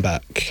the ground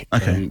back.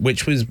 Okay,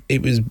 which was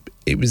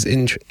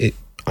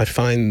I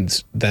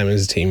find them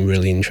as a team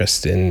really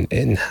interesting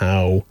in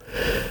how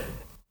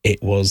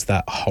it was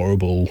that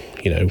horrible,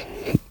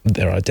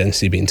 their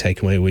identity being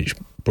taken away, which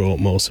brought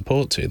more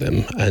support to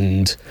them.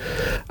 And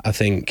I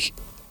think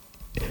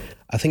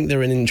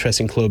they're an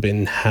interesting club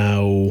in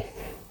how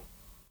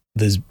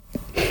there's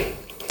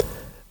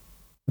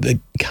the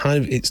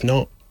kind of, it's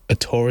not a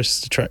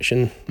tourist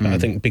attraction. But I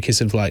think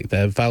because of like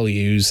their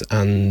values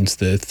and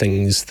the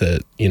things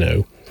that, you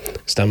know,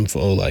 stand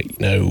for, like,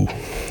 you know,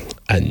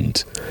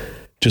 and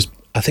just,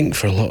 I think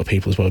for a lot of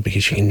people as well,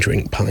 because you can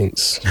drink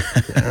pints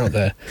out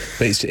there.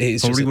 But it's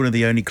probably just, one of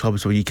the only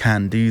clubs where you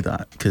can do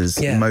that,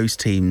 because most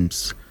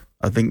teams,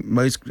 I think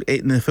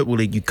in the Football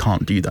League, you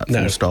can't do that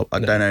full stop. I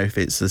don't know if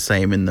it's the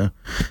same in the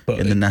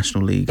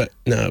National League. But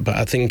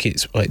I think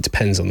it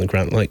depends on the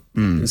ground. Like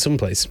in some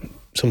place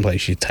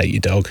you take your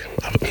dog,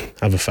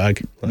 have a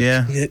fag. Like,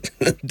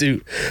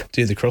 do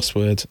the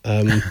crossword.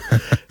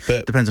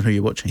 But depends on who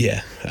you're watching.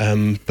 Yeah.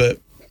 But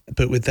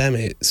with them,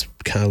 it's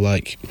kind of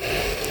like,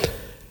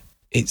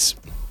 it's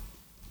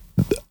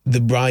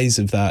the rise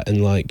of that,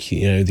 and like,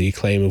 you know, the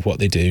acclaim of what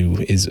they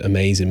do is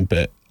amazing.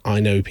 But I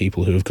know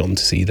people who have gone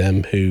to see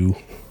them who,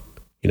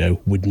 you know,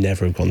 would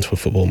never have gone to a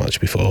football match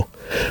before,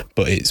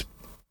 but it's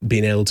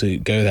being able to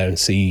go there and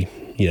see,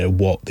 you know,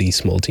 what these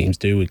small teams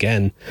do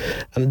again.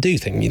 And I do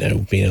think, you know,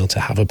 being able to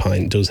have a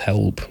pint does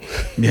help.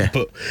 Yeah.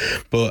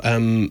 but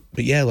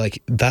yeah,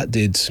 like that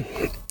did,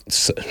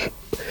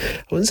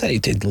 I wouldn't say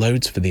it did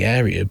loads for the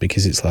area,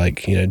 because it's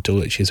like, you know,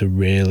 Dulwich is a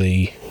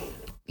really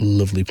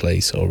lovely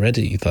place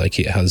already. Like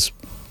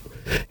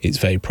it's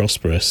very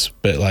prosperous,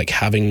 but like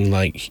having,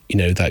 like, you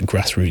know, that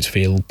grassroots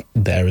feel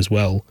there as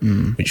well,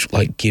 which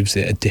like gives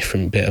it a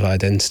different bit of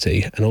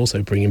identity, and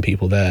also bringing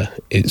people there,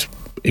 it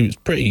was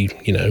pretty,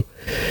 you know,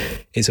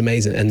 it's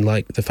amazing. And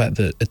like the fact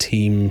that a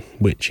team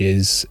which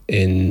is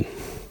they're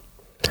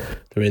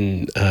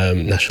in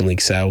National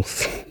League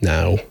South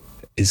now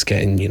is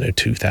getting, you know,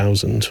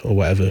 2,000 or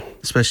whatever,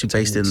 especially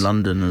based in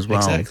London as well.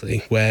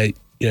 Exactly, where,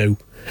 you know,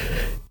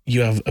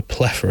 you have a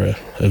plethora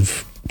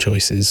of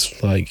choices.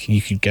 Like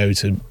you could go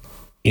to,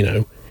 you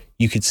know,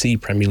 you could see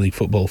Premier League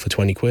football for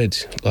 20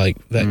 quid. Like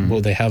that.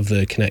 Well, they have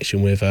the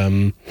connection with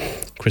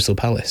Crystal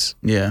Palace,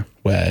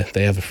 where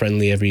they have a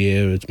friendly every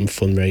year, a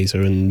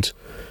fundraiser,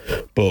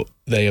 but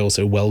they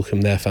also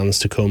welcome their fans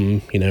to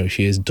come. You know, if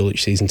you're a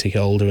Dulwich season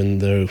ticket holder and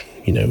they're,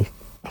 you know,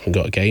 haven't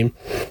got a game,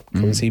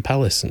 come and see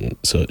Palace and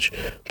such.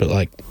 But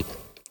like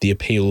the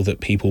appeal that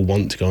people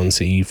want to go and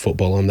see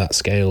football on that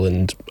scale,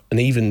 and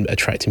even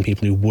attracting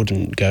people who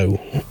wouldn't go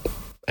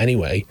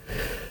anyway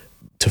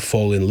to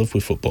fall in love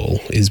with football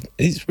is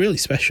really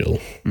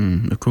special.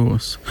 Of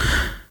course.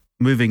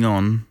 Moving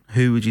on,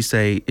 who would you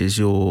say is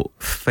your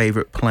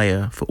favourite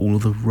player for all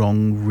of the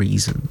wrong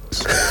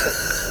reasons?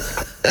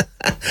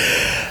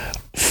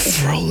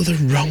 For all of the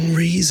wrong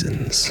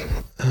reasons?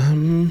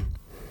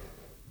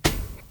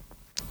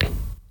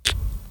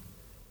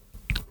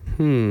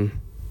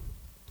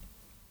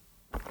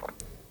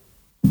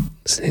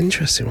 It's an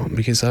interesting one,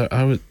 because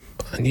I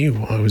knew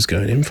what I was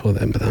going in for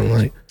then, but I'm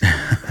like,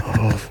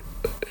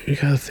 you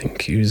gotta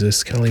think who's a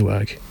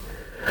scallywag.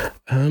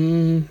 I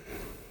mean,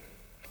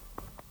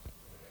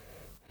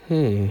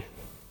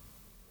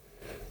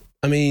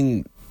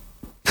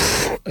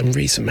 in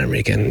recent memory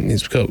again,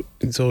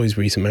 it's always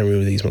recent memory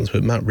with these ones,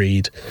 but Matt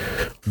Reed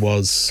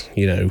was,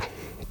 you know,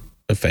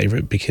 a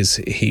favourite, because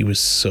he was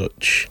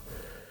such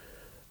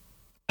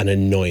an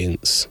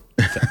annoyance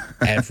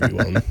for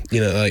everyone.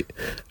 You know, like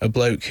a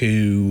bloke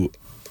who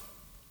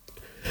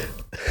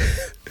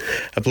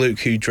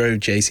drove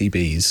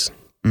JCBs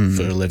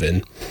for a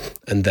living,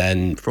 and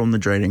then from the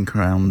training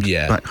ground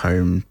back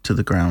home to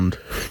the ground.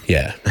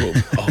 Yeah. Well,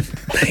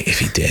 mate, if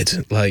he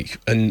did, like,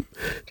 and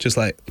just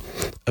like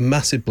a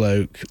massive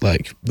bloke,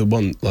 like the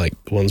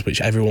ones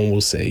which everyone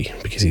will see,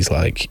 because he's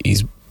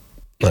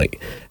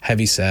like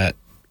heavy set.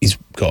 He's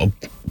got a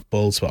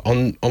bald spot.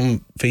 On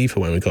FIFA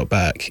when we got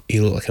back, he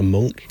looked like a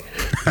monk,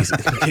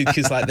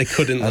 because like they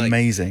couldn't, like,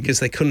 amazing, because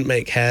they couldn't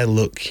make hair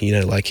look, you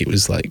know, like it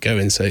was like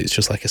going, so it's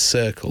just like a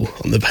circle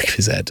on the back of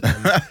his head.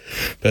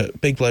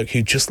 But big bloke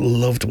who just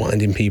loved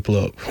winding people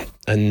up,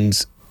 and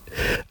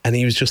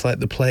he was just like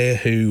the player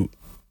who,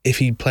 if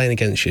he's playing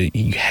against you,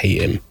 you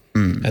hate him.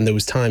 And there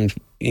was times,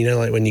 you know,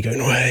 like when you're going,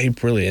 hey,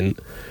 brilliant,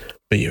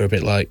 but you're a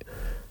bit like,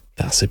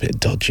 that's a bit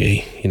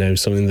dodgy, you know,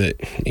 something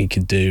that he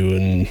could do.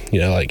 And,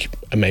 you know, like,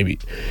 maybe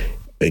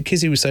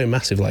because he was so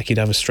massive, like he'd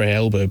have a stray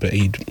elbow, but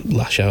he'd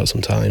lash out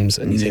sometimes,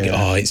 and you think,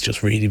 it's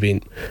just really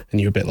been, and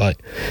you're a bit like,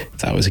 if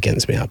that was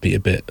against me, I'd be a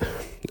bit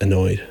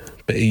annoyed.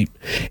 But he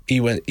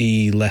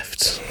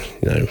left,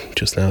 you know,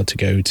 just now to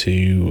go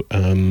to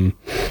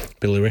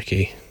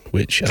Billericay,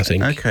 which I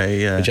think, which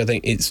I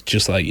think it's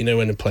just like, you know,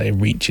 when a player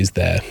reaches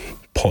their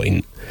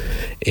point,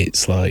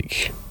 it's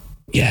like,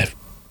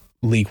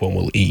 League One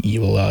will eat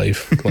you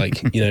alive.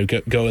 Like, you know,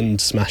 go and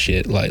smash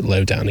it like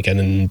low down again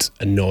and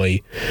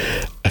annoy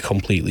a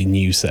completely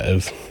new set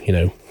of, you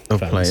know, of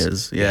fans.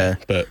 Players. Yeah.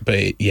 But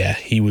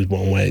he was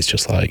one where it's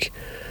just like,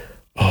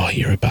 oh,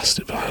 you're a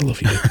bastard, but I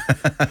love you.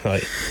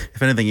 Like,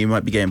 if anything, you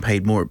might be getting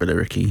paid more at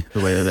Billericay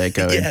the way that they're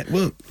going. Yeah,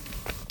 well,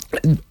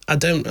 I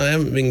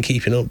haven't been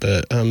keeping up,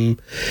 but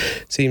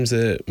seems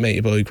that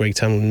matey boy Greg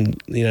Tamlin,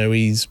 you know,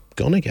 he's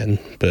gone again,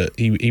 but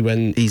he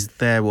went. He's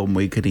there one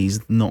week and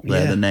he's not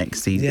there the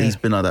next. He's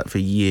been like that for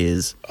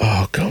years.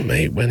 Oh God,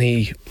 mate! When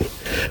he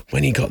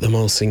got them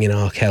all singing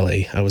R.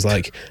 Kelly, I was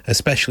like,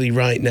 especially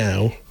right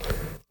now,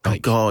 Oh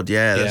God,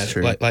 yeah, that's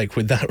true. Like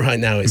with that right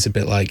now, it's a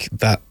bit like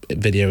that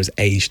video has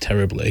aged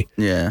terribly.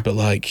 Yeah. But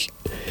like,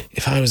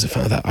 if I was a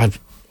fan of that,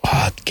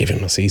 I'd give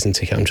him a season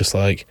ticket. I'm just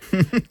like,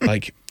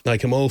 like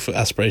I'm all for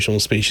aspirational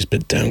speeches,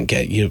 but don't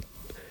get you,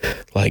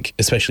 like,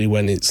 especially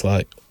when it's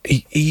like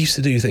he used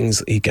to do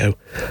things. He'd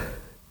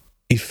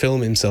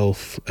film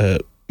himself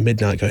at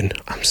midnight going,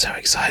 "I'm so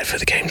excited for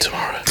the game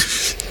tomorrow.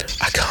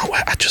 I can't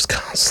wait. I just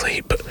can't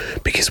sleep, but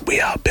because we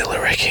are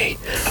Billericay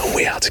and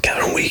we are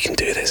together and we can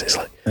do this." It's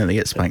like, and they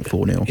get spanked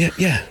 4-0.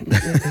 Yeah.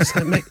 It's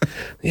like, mate,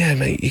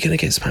 you're gonna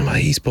get spanked by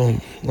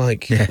Eastbourne.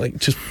 Like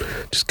just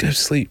go to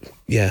sleep.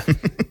 Yeah,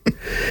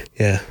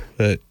 yeah.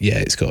 But yeah,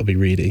 it's got to be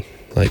really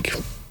like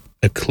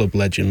a club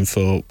legend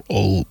for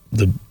all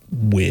the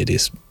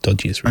weirdest,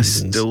 dodgiest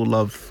reasons. I still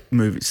love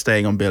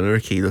staying on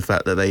Billericay. The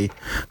fact that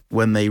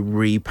when they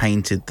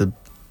repainted the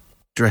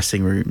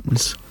dressing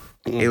rooms.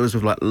 It was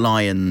with like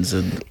lions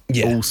and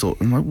all sorts.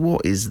 I'm like,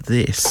 what is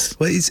this?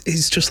 Well,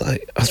 it's just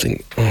like, I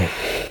think.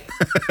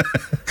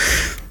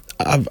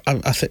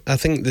 I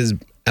think there's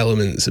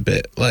elements a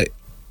bit like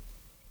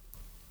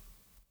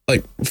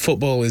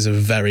football is a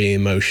very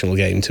emotional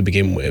game to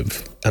begin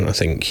with, and I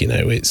think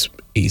it's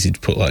easy to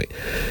put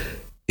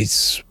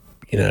it's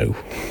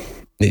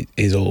it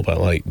is all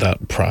about like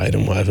that pride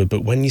and whatever.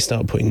 But when you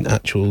start putting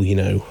actual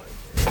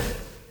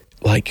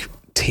like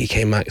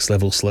TK Maxx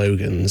level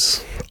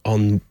slogans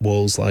on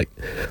walls, like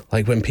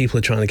when people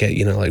are trying to get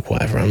like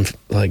whatever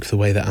like the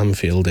way that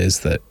Anfield is,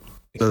 that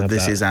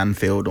this is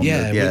Anfield on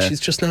which is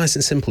just nice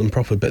and simple and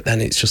proper. But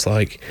then it's just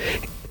like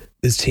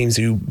there's teams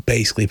who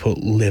basically put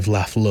live,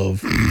 laugh,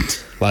 love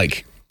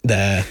like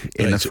there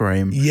in a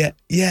frame.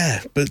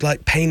 Yeah, but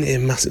like paint it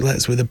in massive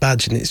letters with a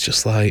badge, and it's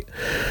just like,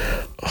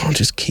 oh,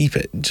 just keep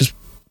it, just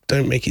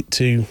don't make it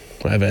too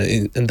whatever.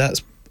 And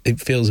it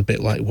feels a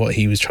bit like what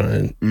he was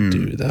trying to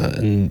do with that,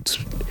 and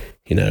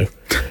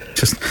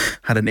just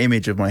had an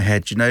image of my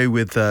head,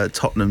 with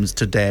Tottenham's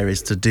 "to dare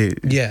is to do,"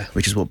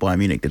 which is what Bayern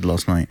Munich did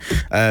last night.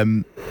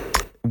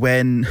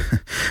 When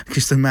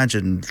just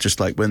imagine,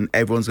 just like when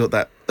everyone's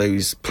got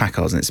those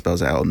placards and it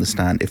spells it out on the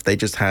stand, if they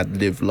just had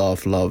live,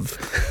 laugh, love,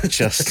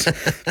 just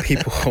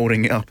people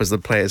holding it up as the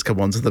players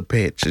come onto the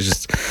pitch. It's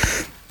just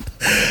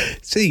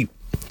see,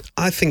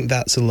 I think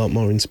that's a lot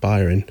more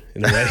inspiring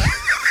in a way.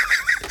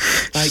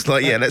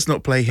 Let's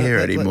not play here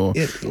anymore.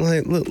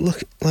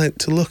 Look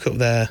to look up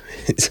there.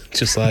 It's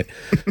just like,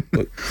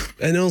 look,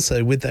 and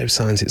also with those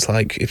signs, it's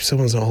like if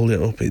someone's not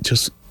holding it up, it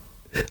just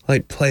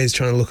like players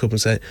trying to look up and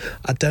say,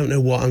 I don't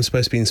know what I'm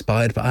supposed to be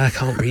inspired, but I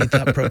can't read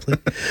that properly.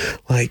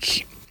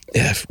 Like,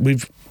 yeah,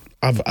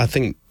 I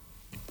think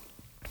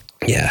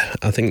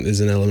there's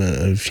an element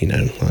of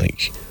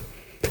like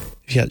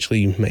if you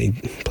actually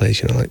made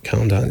players like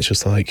calm down, it's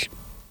just like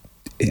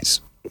it's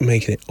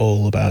making it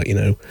all about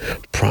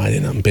pride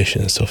and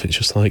ambition and stuff. It's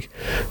just like,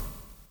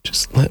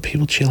 just let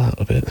people chill out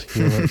a bit.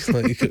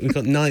 We've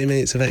got 90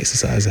 minutes of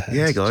exercise ahead.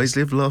 Yeah, guys,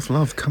 live, laugh,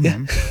 love. Come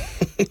on,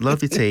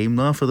 love your team,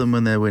 laugh at them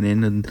when they're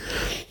winning, and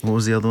what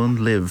was the other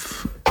one?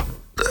 Live.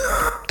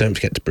 Don't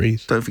forget to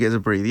breathe. Don't forget to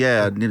breathe.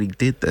 Yeah, I nearly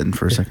did then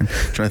for a second.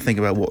 Trying to think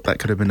about what that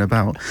could have been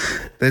about.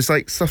 There's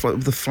like stuff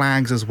like the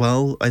flags as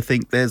well. I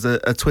think there's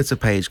a Twitter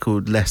page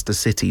called Leicester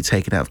City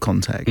Taken Out of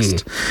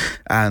Context.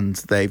 And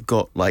they've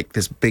got like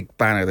this big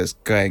banner that's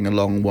going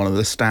along one of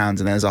the stands,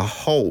 and there's a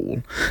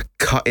hole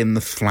cut in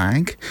the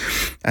flag.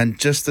 And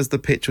just as the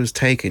picture was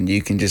taken,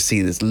 you can just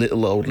see this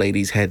little old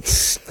lady's head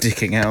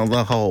sticking out of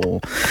the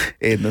hole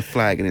in the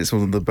flag. And it's just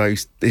one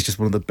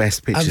of the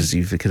best pictures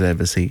you could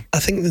ever see. I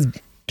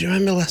think do you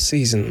remember last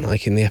season,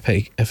 like in the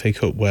FA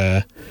Cup,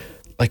 where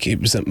like it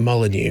was at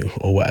Molineux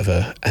or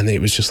whatever, and it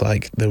was just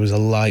like there was a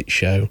light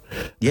show,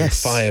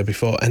 fire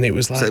before, and it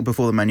was like so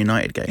before the Man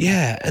United game.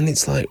 Yeah, and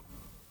it's like,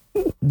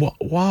 what?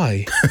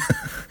 Why?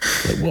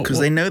 Because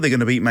they know they're going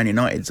to beat Man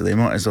United, so they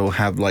might as well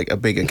have like a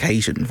big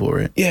occasion for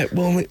it. Yeah,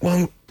 well,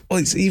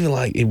 it's either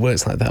like it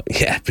works like that,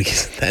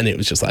 because then it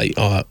was just like,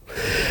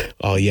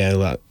 oh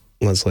yeah,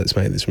 let's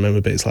make this remember.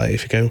 But it's like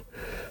if you go,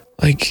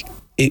 like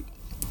it.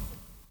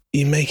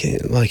 You're making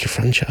it like a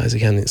franchise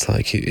again. It's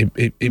like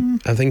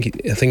I think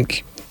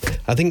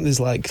there's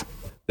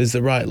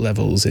the right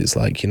levels. It's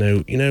like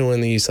when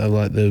they used to have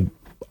like the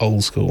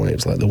old school when it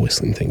was like the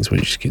whistling things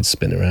which could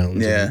spin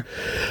around.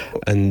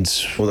 And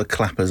or the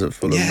clappers at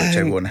Fulham, which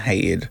everyone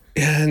hated.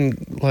 Yeah,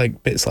 and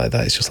like bits like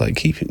that. It's just like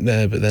keep it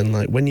there, but then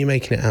like when you're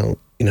making it out,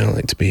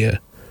 like to be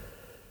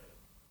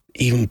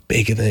even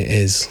bigger than it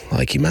is.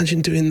 Like,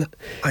 imagine doing that.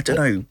 I don't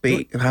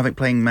know.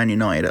 Playing Man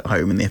United at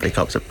home in the FA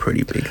Cup's a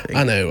pretty big thing.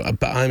 I know,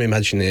 but I'm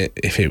imagining it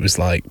if it was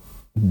like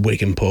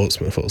Wigan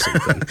Portsmouth or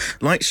something.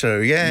 Light show,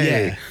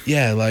 yeah.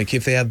 Yeah, like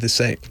if they had the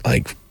same,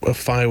 like a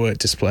firework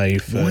display.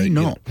 Why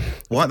not?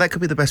 Why? That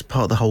could be the best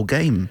part of the whole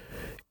game.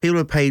 People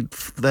have paid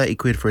 30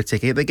 quid for a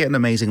ticket. They get an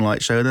amazing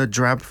light show and a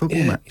drab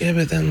football match. Yeah,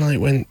 but then like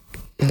when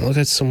I'll go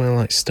to somewhere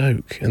like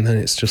Stoke, and then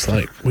it's just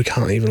like we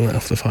can't even let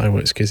off the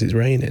fireworks because it's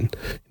raining.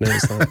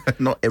 It's like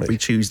not every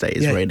Tuesday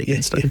is raining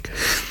in Stoke.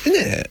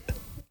 Isn't it?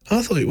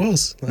 I thought it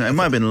was. No, it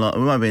might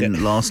have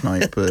been last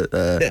night, but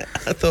Yeah,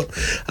 I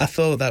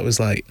thought that was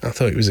like, I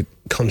thought it was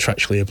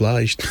contractually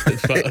obliged.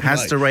 it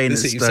has to rain at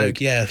Stoke.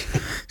 Yeah,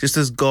 just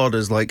as God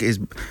is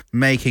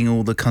making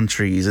all the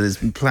countries and is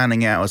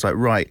planning out. It's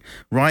like,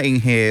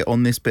 writing here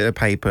on this bit of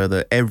paper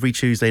that every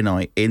Tuesday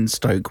night in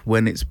Stoke,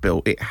 when it's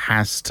built, it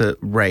has to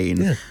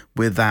rain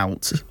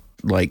without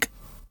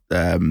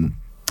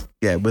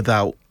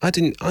without I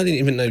didn't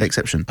even know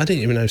exception. I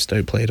didn't even know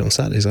Stoke played on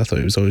Saturdays. I thought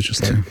it was always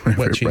just like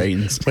wet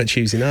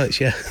Tuesday nights.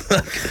 Yeah,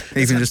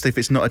 even just if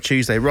it's not a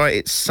Tuesday, right?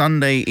 It's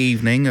Sunday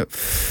evening at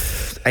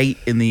 8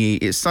 in the.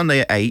 It's Sunday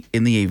at 8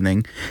 in the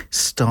evening.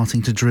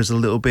 Starting to drizzle a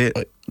little bit.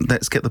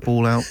 Let's get the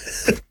ball out.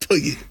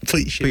 put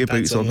your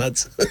boots on,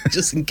 lads,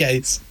 just in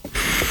case.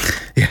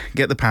 Yeah,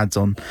 get the pads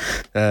on.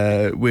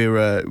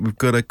 We've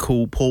got to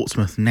call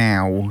Portsmouth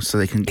now so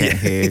they can get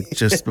here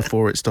just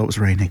before it stops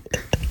raining.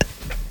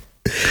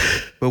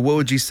 But what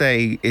would you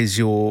say is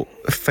your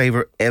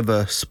favourite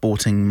ever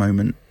sporting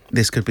moment?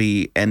 This could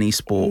be any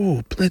sport.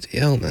 Oh, bloody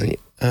hell, mate.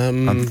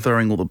 I'm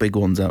throwing all the big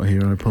ones out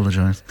here. I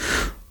apologise.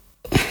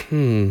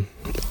 I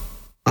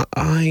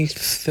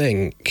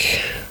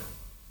think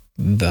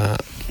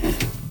that...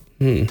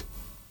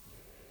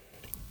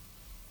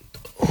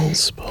 all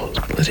sports,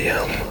 bloody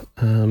hell.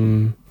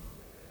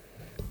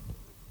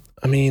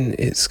 I mean,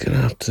 it's going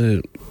to have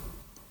to...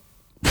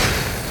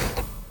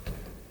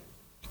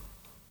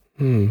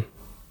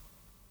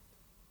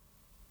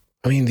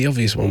 I mean, the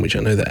obvious one, which I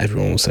know that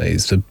everyone will say,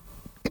 is the,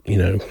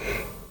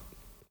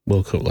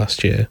 World Cup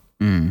last year.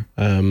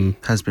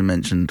 Has been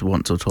mentioned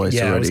once or twice already.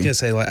 Yeah, I was going to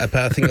say, but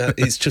I think that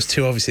it's just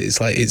too obvious. It's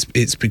like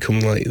it's become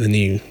like the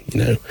new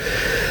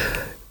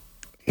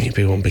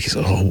big one because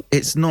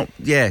it's not.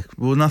 Yeah,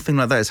 well, nothing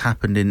like that has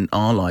happened in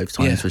our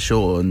lifetimes for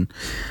sure. And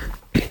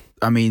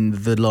I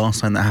mean, the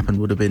last time that happened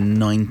would have been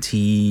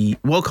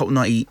World Cup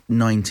 90,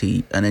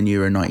 and then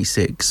Euro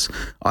 96.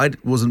 I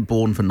wasn't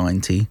born for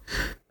 90,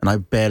 and I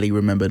barely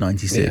remember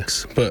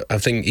 96. Yeah, but I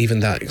think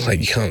even that,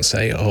 you can't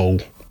say,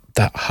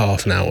 that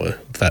half an hour,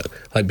 that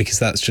because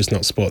that's just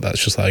not sport.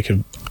 That's just like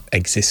a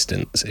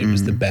existence. It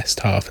was the best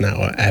half an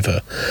hour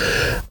ever.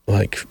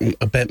 I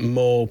bet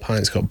more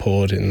pints got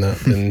poured in that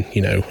than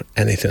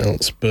anything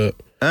else. But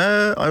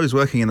I was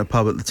working in a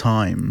pub at the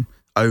time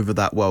over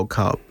that World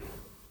Cup.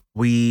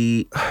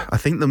 I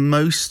think the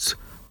most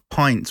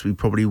pints we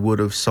probably would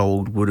have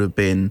sold would have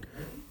been,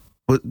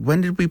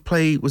 when did we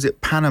play? Was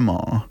it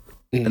Panama?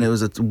 And it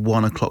was a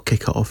 1 o'clock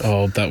kickoff.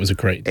 Oh, that was a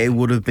great day. It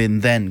would have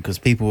been then because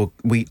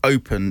we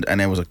opened and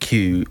there was a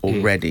queue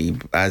already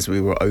as we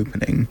were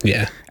opening.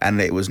 Yeah. And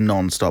it was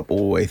non-stop all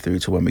the way through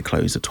to when we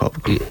closed at 12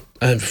 o'clock.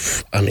 I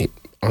mean,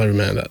 I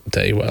remember that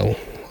day well.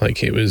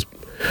 It was,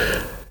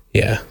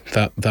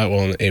 that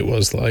one, it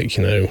was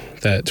there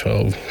at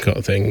 12, got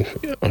a thing.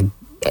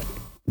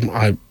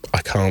 I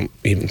can't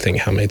even think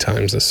how many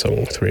times I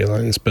sung 3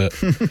 lines, but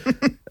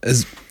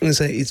as I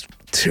say, it's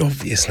too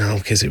obvious now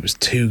because it was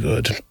too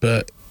good.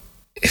 But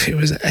if it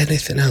was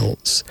anything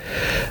else,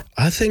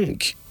 I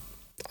think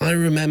I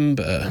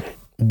remember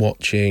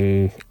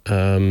watching.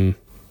 I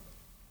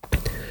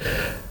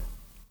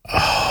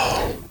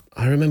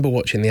remember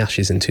watching the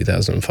Ashes in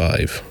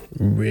 2005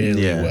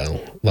 really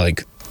well,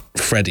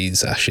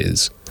 Freddie's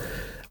Ashes,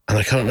 and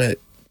I can't remember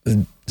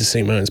the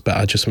distinct moments, but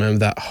I just remember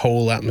that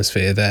whole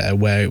atmosphere there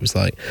where it was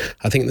I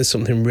think there's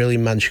something really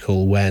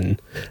magical and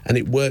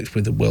it worked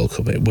with the World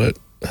Cup. It worked.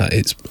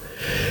 It's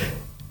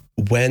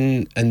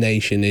when a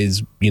nation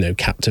is,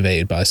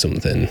 captivated by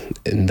something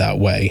in that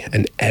way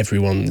and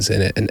everyone's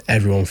in it and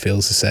everyone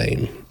feels the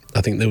same. I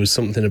think there was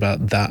something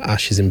about that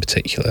Ashes in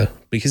particular,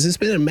 because there's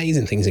been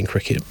amazing things in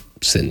cricket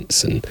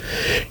since, and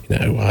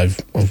I've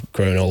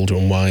grown older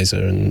and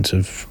wiser and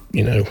have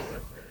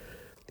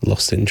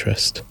lost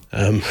interest.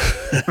 But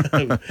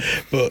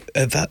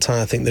at that time,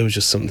 I think there was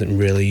just something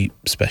really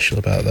special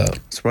about that.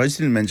 Surprised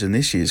you didn't mention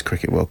this year's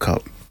Cricket World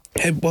Cup.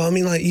 Yeah, well, I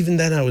mean, even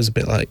then I was a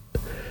bit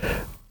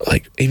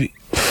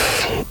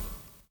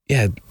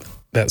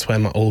that's where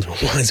my older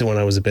and wiser one,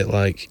 I was a bit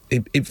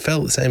it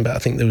felt the same, but I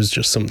think there was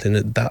just something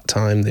at that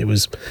time. There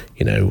was,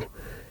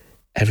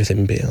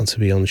 everything being able to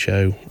be on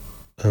show.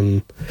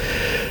 But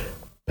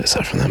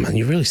aside from that, man,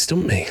 you really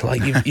stumped me.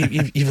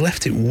 You've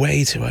left it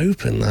way too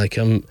open. I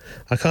can't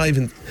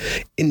even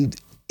in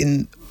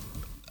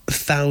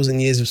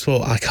 1,000 years of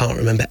sport, I can't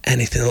remember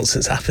anything else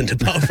that's happened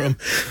apart from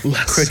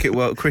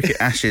Cricket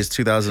Ashes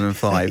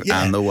 2005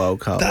 and the World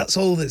Cup. That's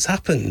all that's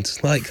happened.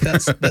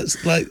 That's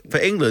for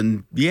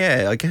England,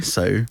 yeah, I guess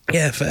so.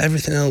 Yeah, for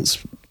everything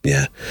else,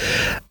 yeah.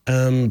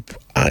 I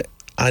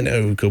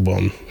know a good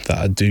one that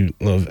I do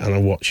love, and I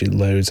watch it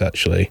loads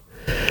actually.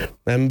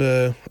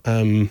 Remember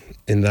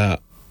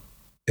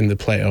in the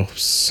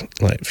playoffs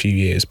a few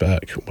years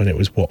back when it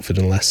was Watford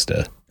and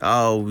Leicester.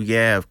 Oh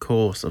yeah, of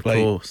course.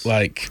 The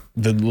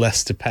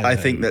Leicester pen. I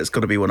think that's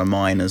got to be one of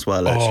mine as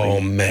well, actually. Oh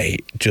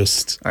mate,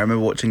 I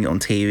remember watching it on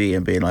TV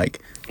and being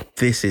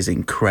this is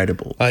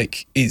incredible. I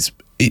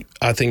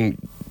think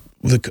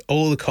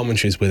all the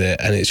commentaries with it,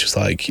 and it's just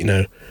I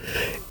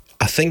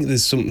think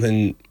there's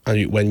something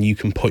when you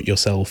can put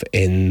yourself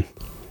in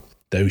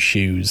those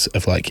shoes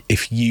of like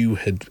if you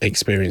had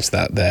experienced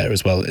that there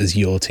as well as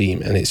your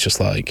team, and it's just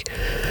like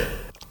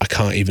I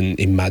can't even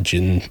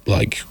imagine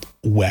like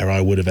where I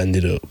would have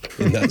ended up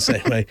in that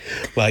same way.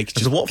 Like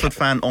as a Watford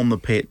fan on the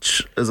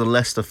pitch, as a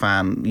Leicester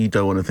fan, you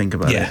don't want to think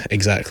about it. Yeah,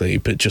 exactly.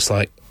 But just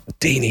like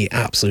Deeney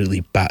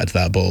absolutely battered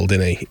that ball,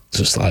 didn't he?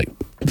 Just like,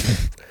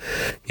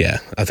 yeah.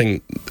 I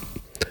think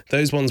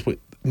those ones with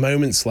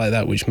moments like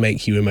that, which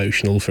make you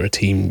emotional for a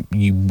team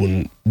you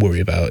wouldn't worry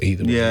about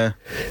either way. Yeah,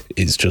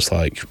 it's just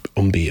like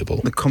unbeatable.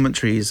 The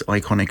commentary is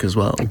iconic as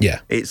well. Yeah,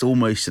 it's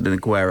almost an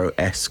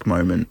Aguero-esque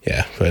moment.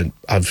 Yeah, but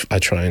I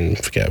try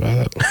and forget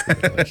about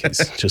that. Like,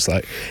 it's just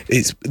like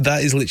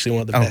that is literally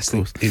one of the best.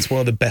 It's one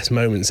of the best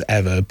moments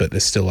ever. But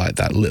there's still like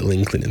that little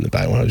inkling in the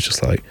back where I was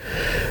just like,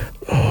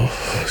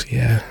 oh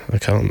yeah, I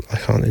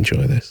can't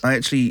enjoy this. I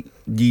actually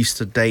used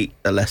to date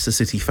a Leicester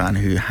City fan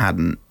who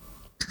hadn't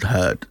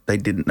heard. They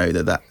didn't know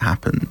that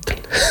happened.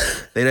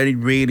 They'd only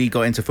really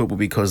got into football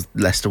because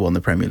Leicester won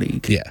the Premier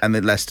League. Yeah, and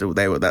then Leicester,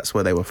 that's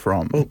where they were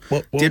from.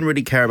 Didn't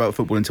really care about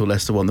football until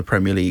Leicester won the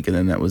Premier League, and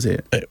then that was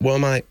it. Well,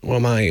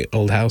 my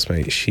old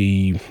housemate,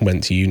 she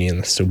went to uni in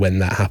Leicester when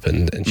that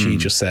happened, and she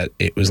just said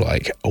it was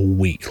like a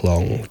week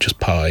long, just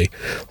pie.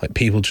 Like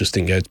people just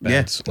didn't go to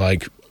bed. Yeah.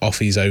 Like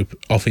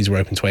offies were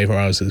open 24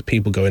 hours. There's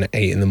people going at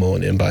 8 a.m.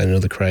 and buying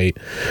another crate.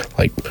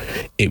 Like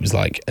it was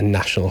like a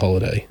national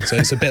holiday. So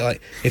it's a bit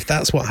like if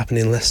that's what happened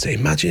in Leicester.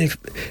 Imagine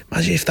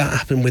if that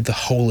happened with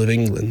the whole of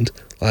England.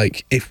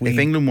 Like if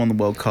England won the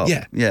World Cup.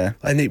 Yeah.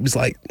 And it was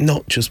like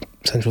not just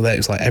central there. It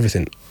was like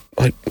everything.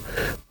 Like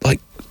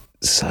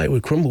society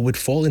would crumble. Would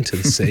fall into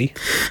the sea.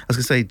 I was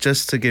going to say,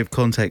 just to give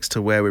context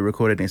to where we're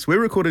recording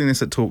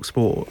this at Talk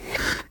Sport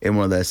in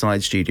one of their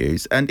side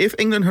studios. And if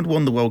England had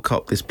won the World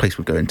Cup, this place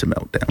would go into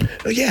meltdown.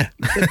 Oh, yeah.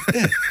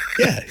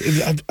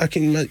 I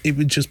can. It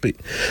would just be.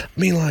 I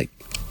mean, like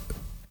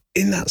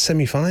in that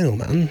semi-final,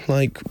 man.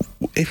 Like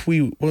if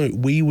we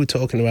were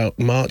talking about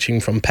marching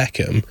from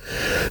Peckham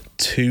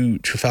to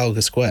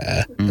Trafalgar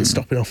Square and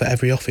stopping off at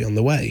every offie on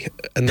the way,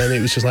 and then it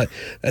was just like,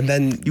 and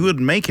then you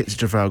wouldn't make it to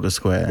Trafalgar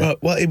Square.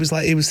 Well, it was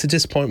the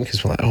disappointment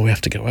because we're like, oh, we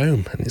have to go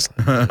home, and it's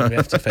like we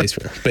have to face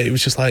it. But it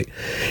was just like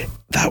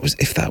that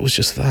was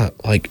just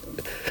that, like,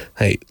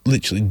 hey,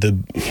 literally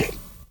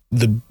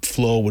the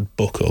floor would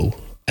buckle.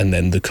 And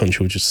then the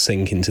country would just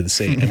sink into the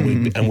sea,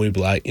 and we'd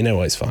be like, you know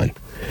what, it's fine.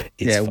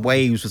 It's fine.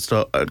 Waves would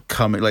start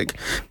coming. Like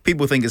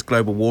people think it's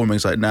global warming.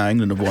 It's like, no,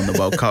 England have won the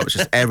World Cup. It's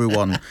just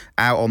everyone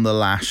out on the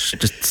lash,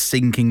 just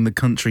sinking the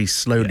country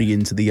slowly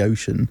into the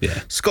ocean.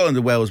 Yeah. Scotland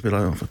and Wales would be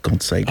like, oh, for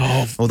God's sake.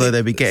 Although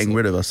they'd be getting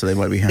rid of us, so they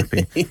might be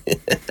happy.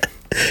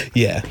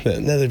 Yeah, no,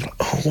 they're like,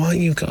 oh, why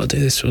you got to do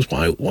this to us?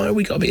 Why have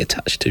we got to be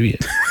attached to you?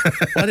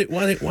 why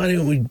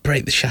didn't we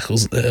break the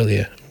shackles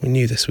earlier? We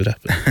knew this would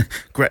happen.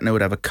 Gretna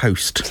would have a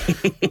coast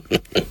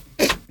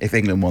if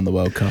England won the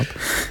World Cup.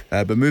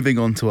 But moving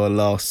on to our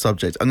last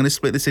subject, I'm going to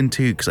split this in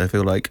two because I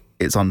feel like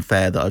it's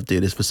unfair that I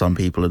do this for some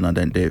people and I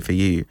don't do it for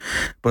you.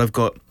 But I've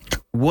got,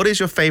 what is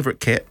your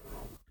favourite kit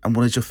and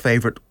what is your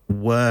favourite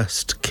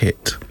worst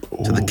kit?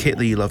 So the kit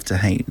that you love to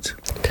hate.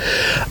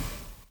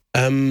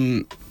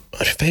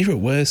 My favourite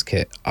worst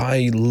kit,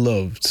 I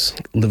loved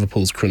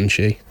Liverpool's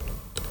Crunchy.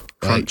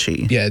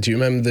 Crunchy? Yeah, do you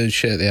remember the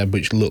shirt they had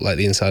which looked like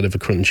the inside of a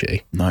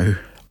Crunchy? No.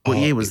 What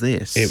year was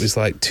this? It was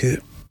like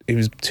it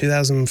was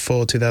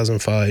 2004,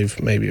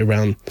 2005, maybe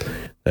around.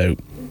 No,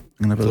 I'm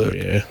gonna have a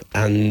look.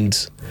 And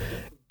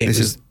this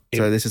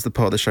is the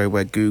part of the show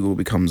where Google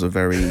becomes a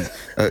very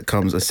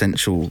becomes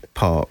essential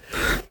part.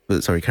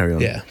 But sorry, carry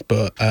on. Yeah,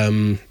 but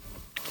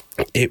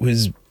it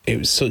was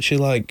such a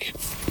like.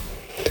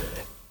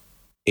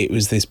 It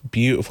was this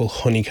beautiful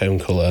honeycomb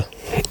colour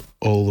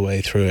all the way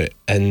through it,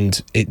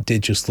 and it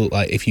did just look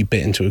like if you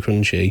bit into a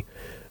Crunchy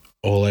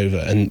all over,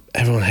 and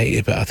everyone hated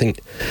it, but I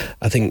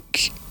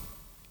think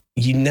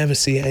you never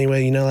see it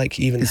anywhere, you know, like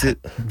even... Is it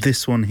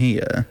this one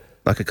here?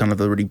 Like a kind of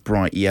a really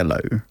bright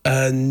yellow?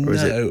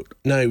 No,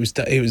 it was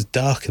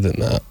darker than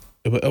that.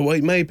 Oh,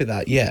 wait, maybe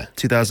that, yeah.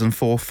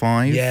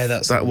 2004-05? Yeah,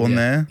 that's... That one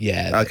there?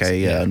 Yeah. Okay,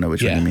 yeah, I know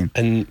which one you mean.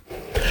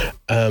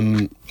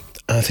 And...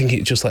 I think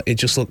it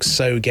just looks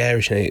so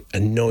garish and it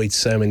annoyed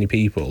so many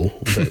people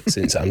that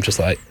since I'm just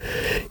like,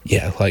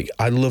 yeah, like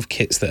I love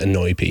kits that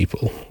annoy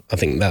people. I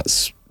think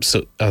that's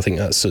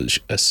such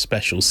a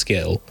special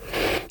skill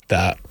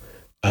that,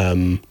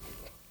 you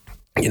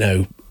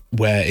know,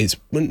 where it's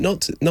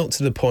not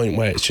to the point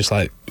where it's just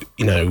like,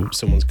 you know,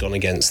 someone's gone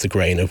against the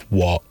grain of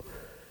what,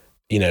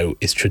 you know,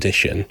 is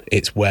tradition.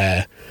 It's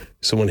where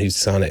someone who's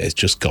designed it has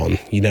just gone,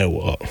 you know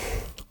what?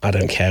 I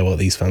don't care what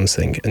these fans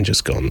think, and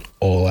just gone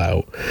all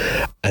out,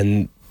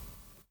 and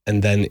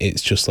then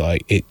it's just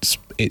like it's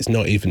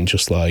not even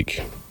just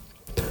like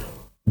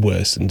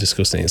worse and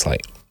disgusting. It's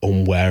like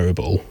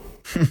unwearable.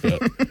 But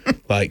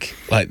like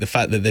the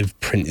fact that they've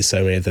printed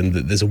so many of them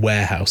that there's a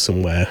warehouse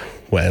somewhere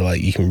where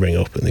like you can ring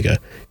up and they go,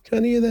 "Got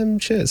any of them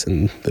shirts?"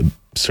 and they're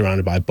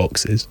surrounded by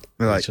boxes.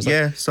 They're like,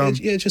 yeah, some.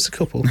 Yeah, just a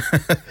couple.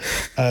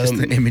 Just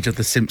the image of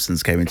The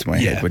Simpsons came into my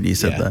head when you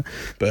said that.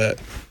 But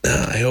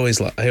I always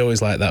like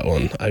that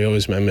one. I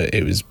always remember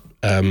it was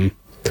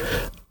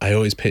I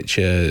always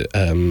picture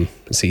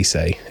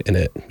Cisse in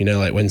it. You know,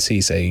 like when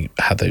Cisse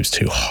had those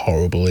 2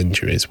 horrible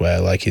injuries where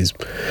like his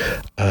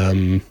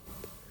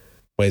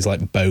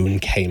like bone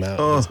came out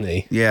of his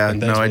knee. Yeah,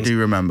 no, I do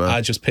remember.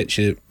 I just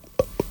picture.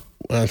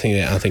 I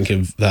think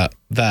of that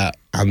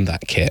and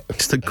that kit.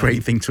 It's a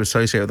great thing to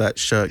associate with that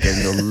shirt,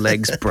 getting your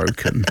legs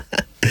broken.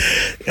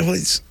 Yeah, well,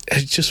 it's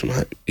just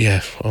like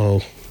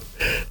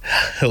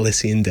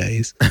Elysian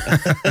days. I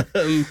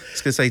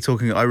was gonna say,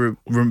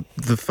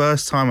 the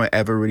first time I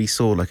ever really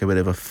saw like a bit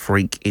of a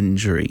freak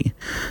injury,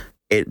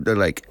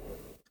 like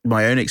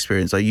my own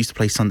experience. I used to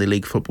play Sunday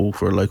league football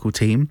for a local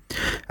team,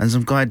 and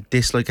some guy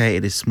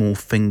dislocated his small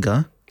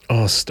finger.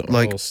 Oh, stop!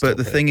 But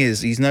the thing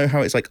is, you know how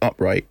it's like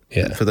upright.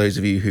 Yeah. For those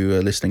of you who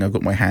are listening, I've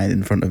got my hand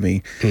in front of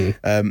me.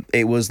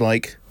 It was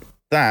like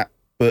that,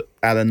 but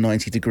at a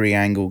 90-degree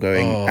angle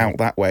going out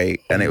that way,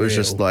 and it was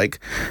just like,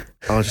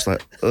 I was just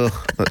like, ugh,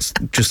 that's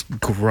just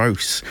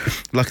gross.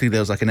 Luckily, there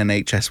was like an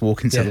NHS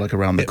walking centre like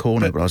around the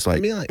corner, but I was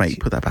like, mate,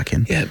 put that back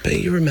in. Yeah, but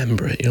you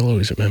remember it. You'll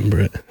always remember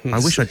it. I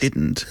wish I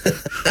didn't.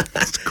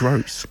 It's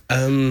gross.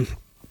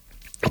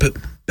 But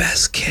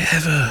best kit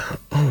ever.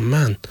 Oh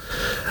man.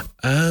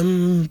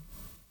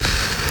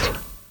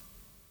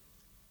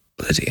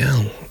 Bloody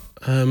hell.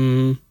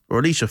 Or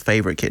at least your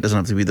favourite kit. It doesn't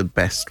have to be the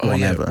best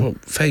one ever. Well,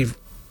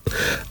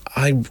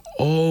 I've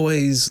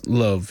always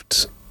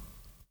loved.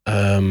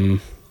 I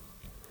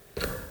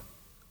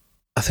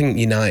think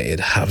United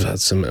have had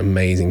some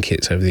amazing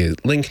kits over the years.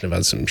 Lincoln have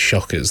had some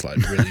shockers, like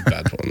really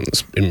bad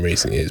ones in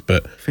recent years.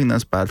 But I think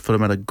that's bad.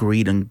 Fulham had a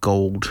green and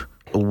gold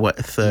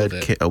third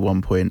kit at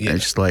one point. Yeah. And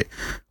it's just like,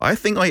 I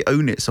think I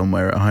own it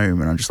somewhere at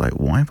home, and I'm just like,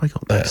 why have I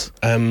got this?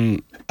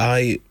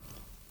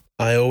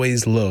 I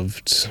always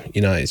loved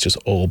United's just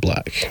all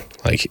black.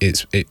 Like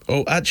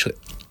actually,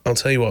 I'll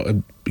tell you what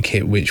a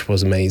kit which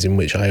was amazing,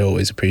 which I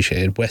always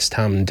appreciated. West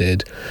Ham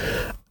did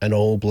an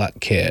all black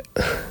kit.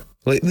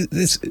 Like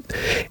this,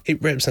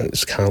 it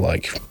represents kind of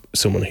like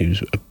someone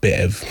who's a bit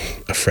of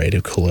afraid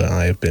of colour.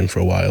 I have been for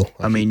a while. Like,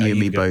 I mean, you and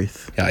me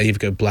both. Yeah, I either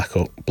go black,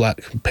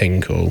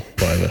 pink, or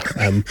whatever.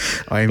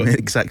 I'm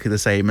exactly the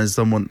same as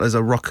someone. As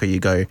a rocker,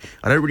 you go,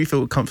 I don't really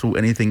feel comfortable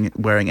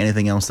wearing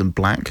anything else than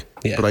black.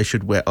 Yeah. But I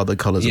should wear other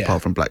colours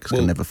apart from black because I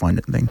can never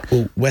find anything.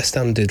 Well, West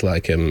Ham did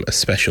like a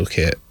special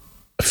kit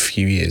a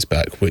few years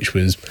back, which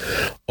was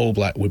all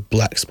black with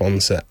black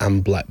sponsor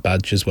and black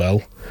badge as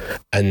well.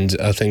 And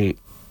I think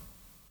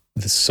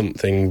there's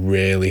something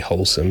really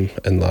wholesome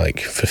and like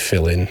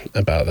fulfilling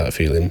about that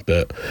feeling.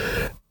 But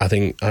I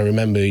think I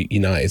remember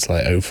United's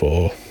like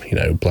 04,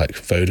 black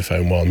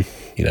Vodafone one,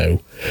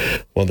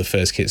 one of the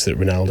first kits that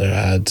Ronaldo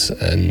had.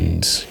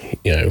 And,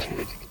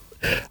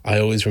 I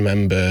always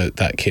remember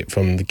that kit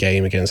from the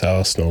game against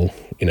Arsenal,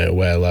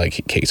 where like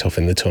it kicked off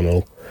in the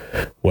tunnel,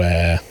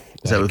 where...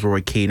 Is that with Roy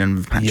Keane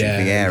and Patrick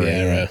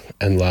Vieira?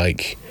 And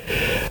like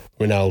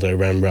Ronaldo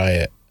ran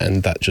riot,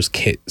 and that just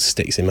kit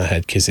sticks in my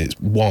head because it's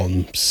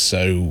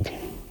so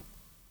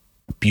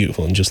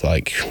beautiful and just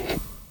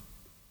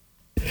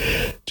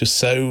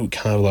so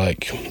kind of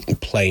like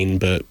plain,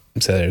 but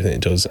said everything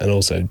it does, and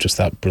also just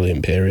that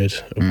brilliant period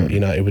of what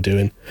United were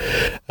doing.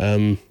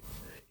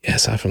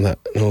 Aside from that,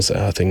 and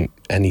also I think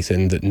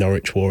anything that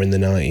Norwich wore in the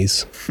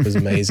 90s was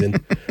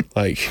amazing.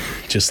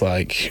 Just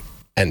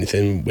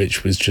anything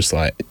which was just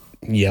like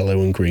yellow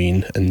and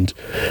green and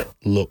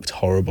looked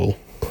horrible.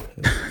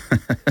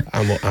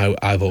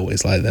 I've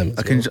always liked them.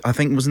 I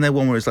think wasn't there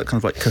one where it's like kind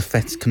of like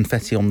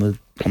confetti on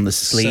the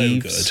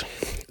sleeves?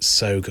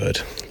 So good.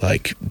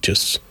 Like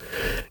just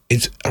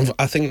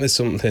I think there's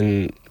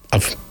something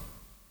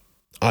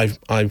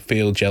I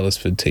feel jealous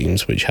for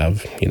teams which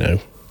have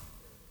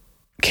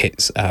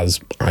kits as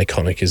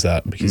iconic as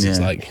that, because it's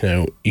like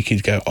you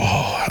could go,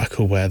 oh, I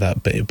could wear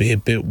that, but it'd be a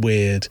bit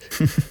weird.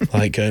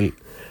 Like going,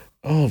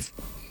 oh,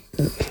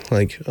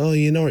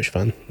 you're a Norwich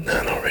fan?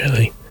 No, not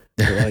really.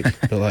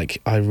 But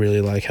I really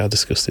like how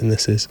disgusting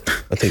this is.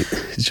 I think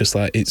it's just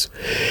like it's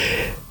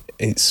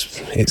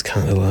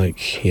kind of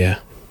like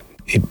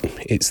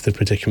it's the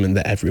predicament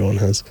that everyone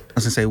has. I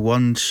was gonna say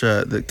one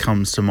shirt that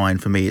comes to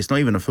mind for me. It's not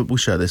even a football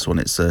shirt. This one,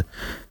 it's a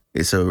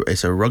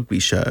rugby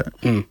shirt.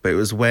 But it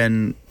was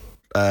when.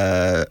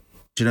 Do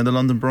you know the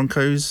London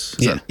Broncos?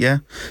 Yeah.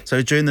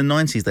 So during the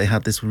 90s, they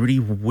had this really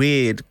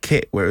weird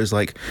kit where it was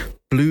like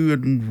blue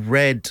and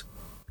red.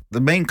 The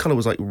main colour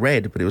was like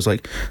red, but it was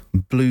like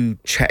blue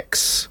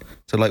checks.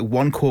 So like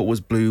one court was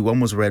blue,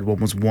 one was red, one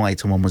was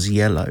white, and one was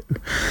yellow.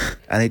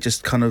 And it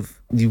just kind of,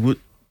 you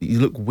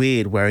look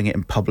weird wearing it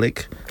in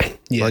public.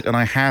 Yeah. And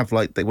I have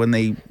when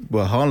they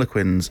were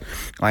Harlequins,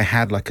 I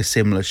had like a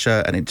similar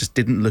shirt, and it just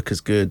didn't look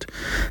as good.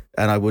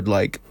 And I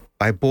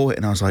bought it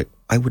and I was like,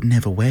 I would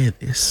never wear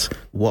this.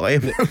 Why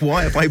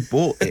have I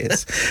bought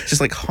this? It's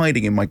just like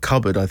hiding in my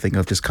cupboard. I think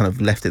I've just kind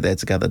of left it there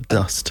to gather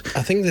dust.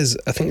 I think there's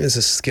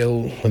a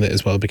skill with it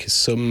as well,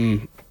 because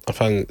I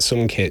find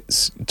some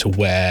kits to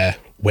wear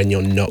when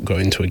you're not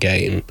going to a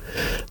game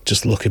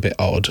just look a bit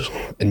odd,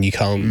 and you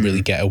can't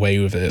really get away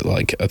with it.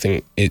 Like, I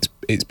think it's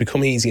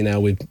become easy now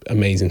with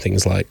amazing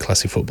things like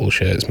classic football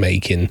shirts,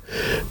 making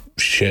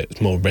shirts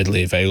more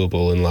readily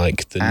available, and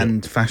like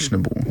and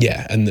fashionable.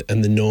 Yeah, and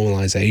the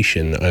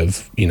normalization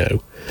of, you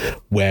know,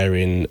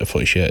 wearing a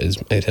footy shirt as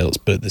it helps,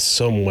 but there's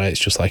some where it's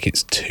just like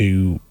it's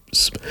too,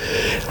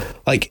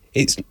 like,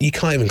 it's, you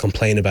can't even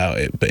complain about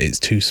it, but it's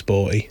too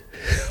sporty.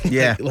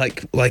 Yeah.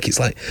 like it's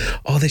like,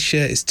 oh, this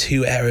shirt is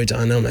too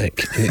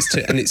aerodynamic, and it's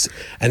too,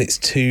 and it's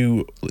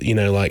too, you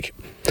know, like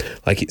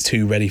it's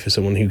too ready for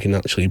someone who can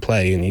actually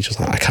play, and you're just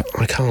like,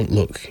 I can't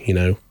look, you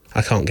know,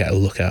 I can't get a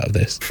look out of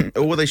this.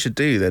 Or what they should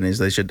do then is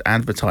they should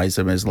advertise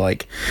them as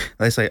like,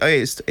 they say, oh,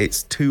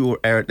 it's too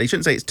they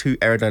shouldn't say it's too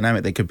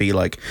aerodynamic. They could be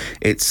like,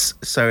 it's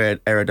so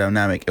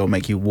aerodynamic it'll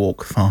make you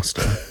walk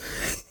faster,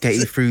 get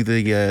you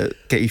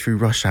through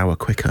rush hour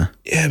quicker.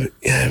 Yeah,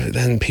 but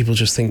then people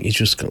just think you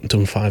just got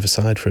done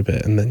five-a-side for a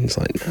bit, and then it's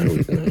like,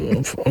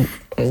 no,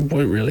 I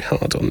worked really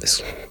hard on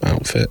this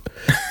outfit.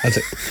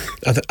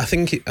 I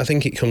think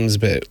it comes a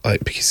bit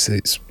like, because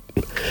it's,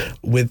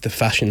 with the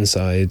fashion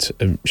side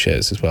of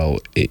shirts as well,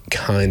 it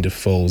kind of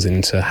falls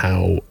into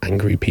how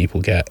angry people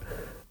get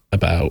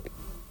about,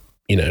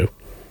 you know,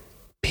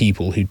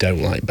 people who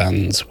don't like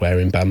bands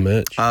wearing band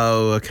merch.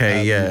 Oh,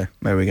 okay, yeah,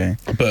 there we go.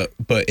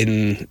 But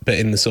in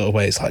the sort of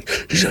way, it's like,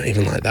 you don't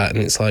even like that,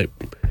 and it's like,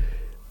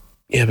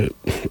 yeah, but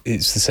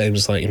it's the same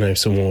as, like, you know, if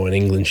someone wore an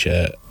England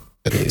shirt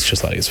and it's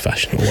just like it's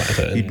fashion or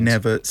whatever.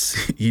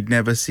 You'd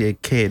never see a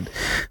kid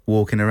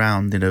walking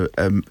around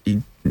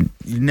in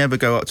you never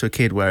go up to a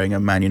kid wearing a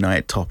Man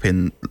United top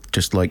in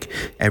just like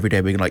every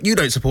day being like, you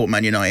don't support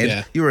Man United.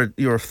 Yeah.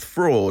 You're a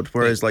fraud.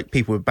 Whereas like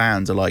people with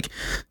bands are like,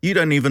 you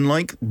don't even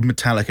like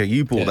Metallica.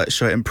 You bought that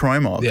shirt in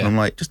Primark. Yeah. And I'm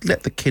like, just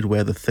let the kid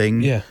wear the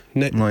thing. Yeah.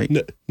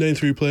 Name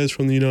 3 players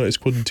from the United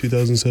squad in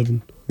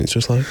 2007. It's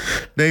just like,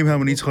 name how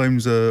many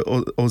times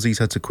Aussies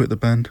had to quit the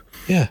band.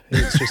 Yeah.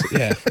 It's just,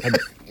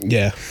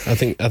 yeah. I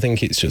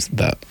think it's just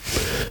that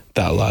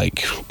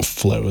like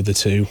flow of the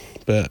two.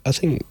 But I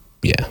think,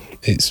 yeah,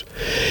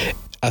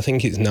 I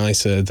think it's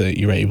nicer that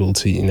you're able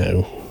to, you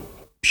know,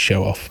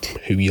 show off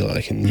who you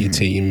like in your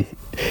team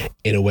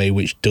in a way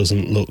which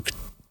doesn't look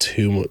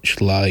too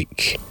much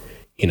like,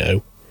 you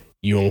know,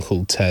 your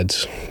Uncle Ted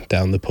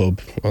down the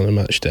pub on a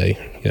match day,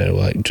 you know,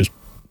 like just,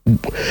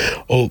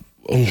 or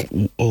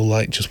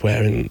like just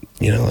wearing,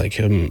 you know, like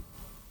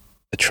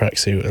a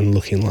tracksuit and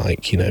looking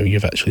like, you know,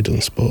 you've actually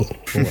done sport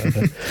or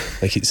whatever.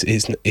 Like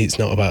it's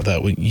not about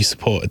that. You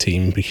support a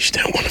team because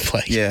you don't want to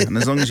play. Yeah, and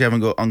as long as you haven't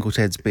got Uncle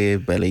Ted's beer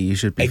belly, you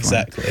should be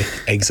exactly.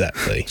 fine.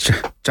 Exactly.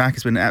 Jack,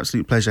 it's been an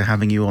absolute pleasure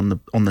having you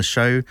on the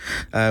show.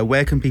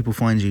 Where can people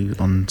find you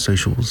on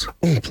socials?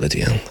 Oh,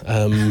 bloody hell.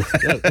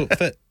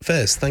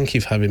 First, thank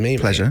you for having me.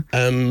 Pleasure.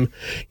 Mate.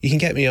 You can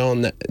get me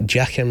on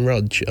Jack M.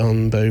 Rog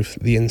on both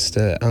the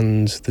Insta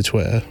and the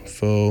Twitter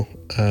for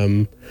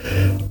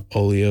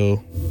all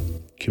your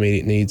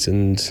comedic needs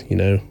and, you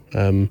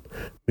know,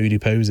 moody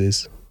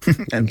poses.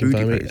 And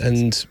booty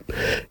poses.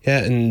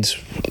 And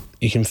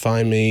you can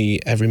find me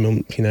every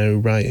month, you know,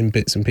 writing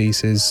bits and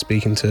pieces,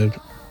 speaking to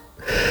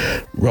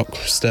rock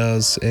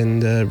stars in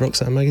Rock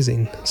Sound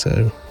magazine.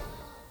 So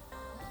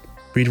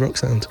read Rock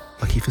Sound.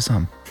 Lucky for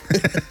some.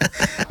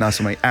 Nice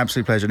one, mate.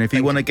 Absolute pleasure. And if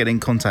you want to get in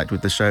contact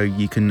with the show,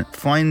 you can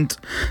find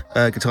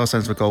Guitar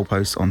Stands for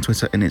Goalposts on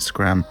Twitter and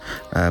Instagram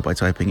by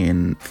typing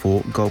in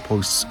for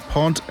Goalposts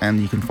Pod, and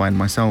you can find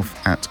myself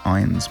at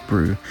Irons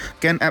Brew.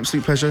 Again,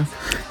 absolute pleasure.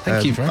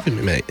 Thank you for having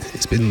me, mate.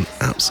 It's been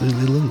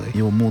absolutely lovely.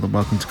 You're more than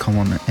welcome to come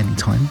on at any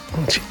time.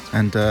 Oh,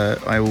 and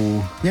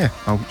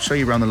I'll show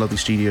you around the lovely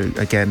studio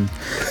again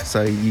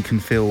so you can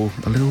feel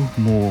a little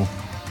more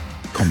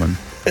common.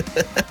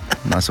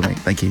 Nice one, mate.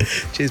 Thank you.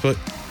 Cheers, bud.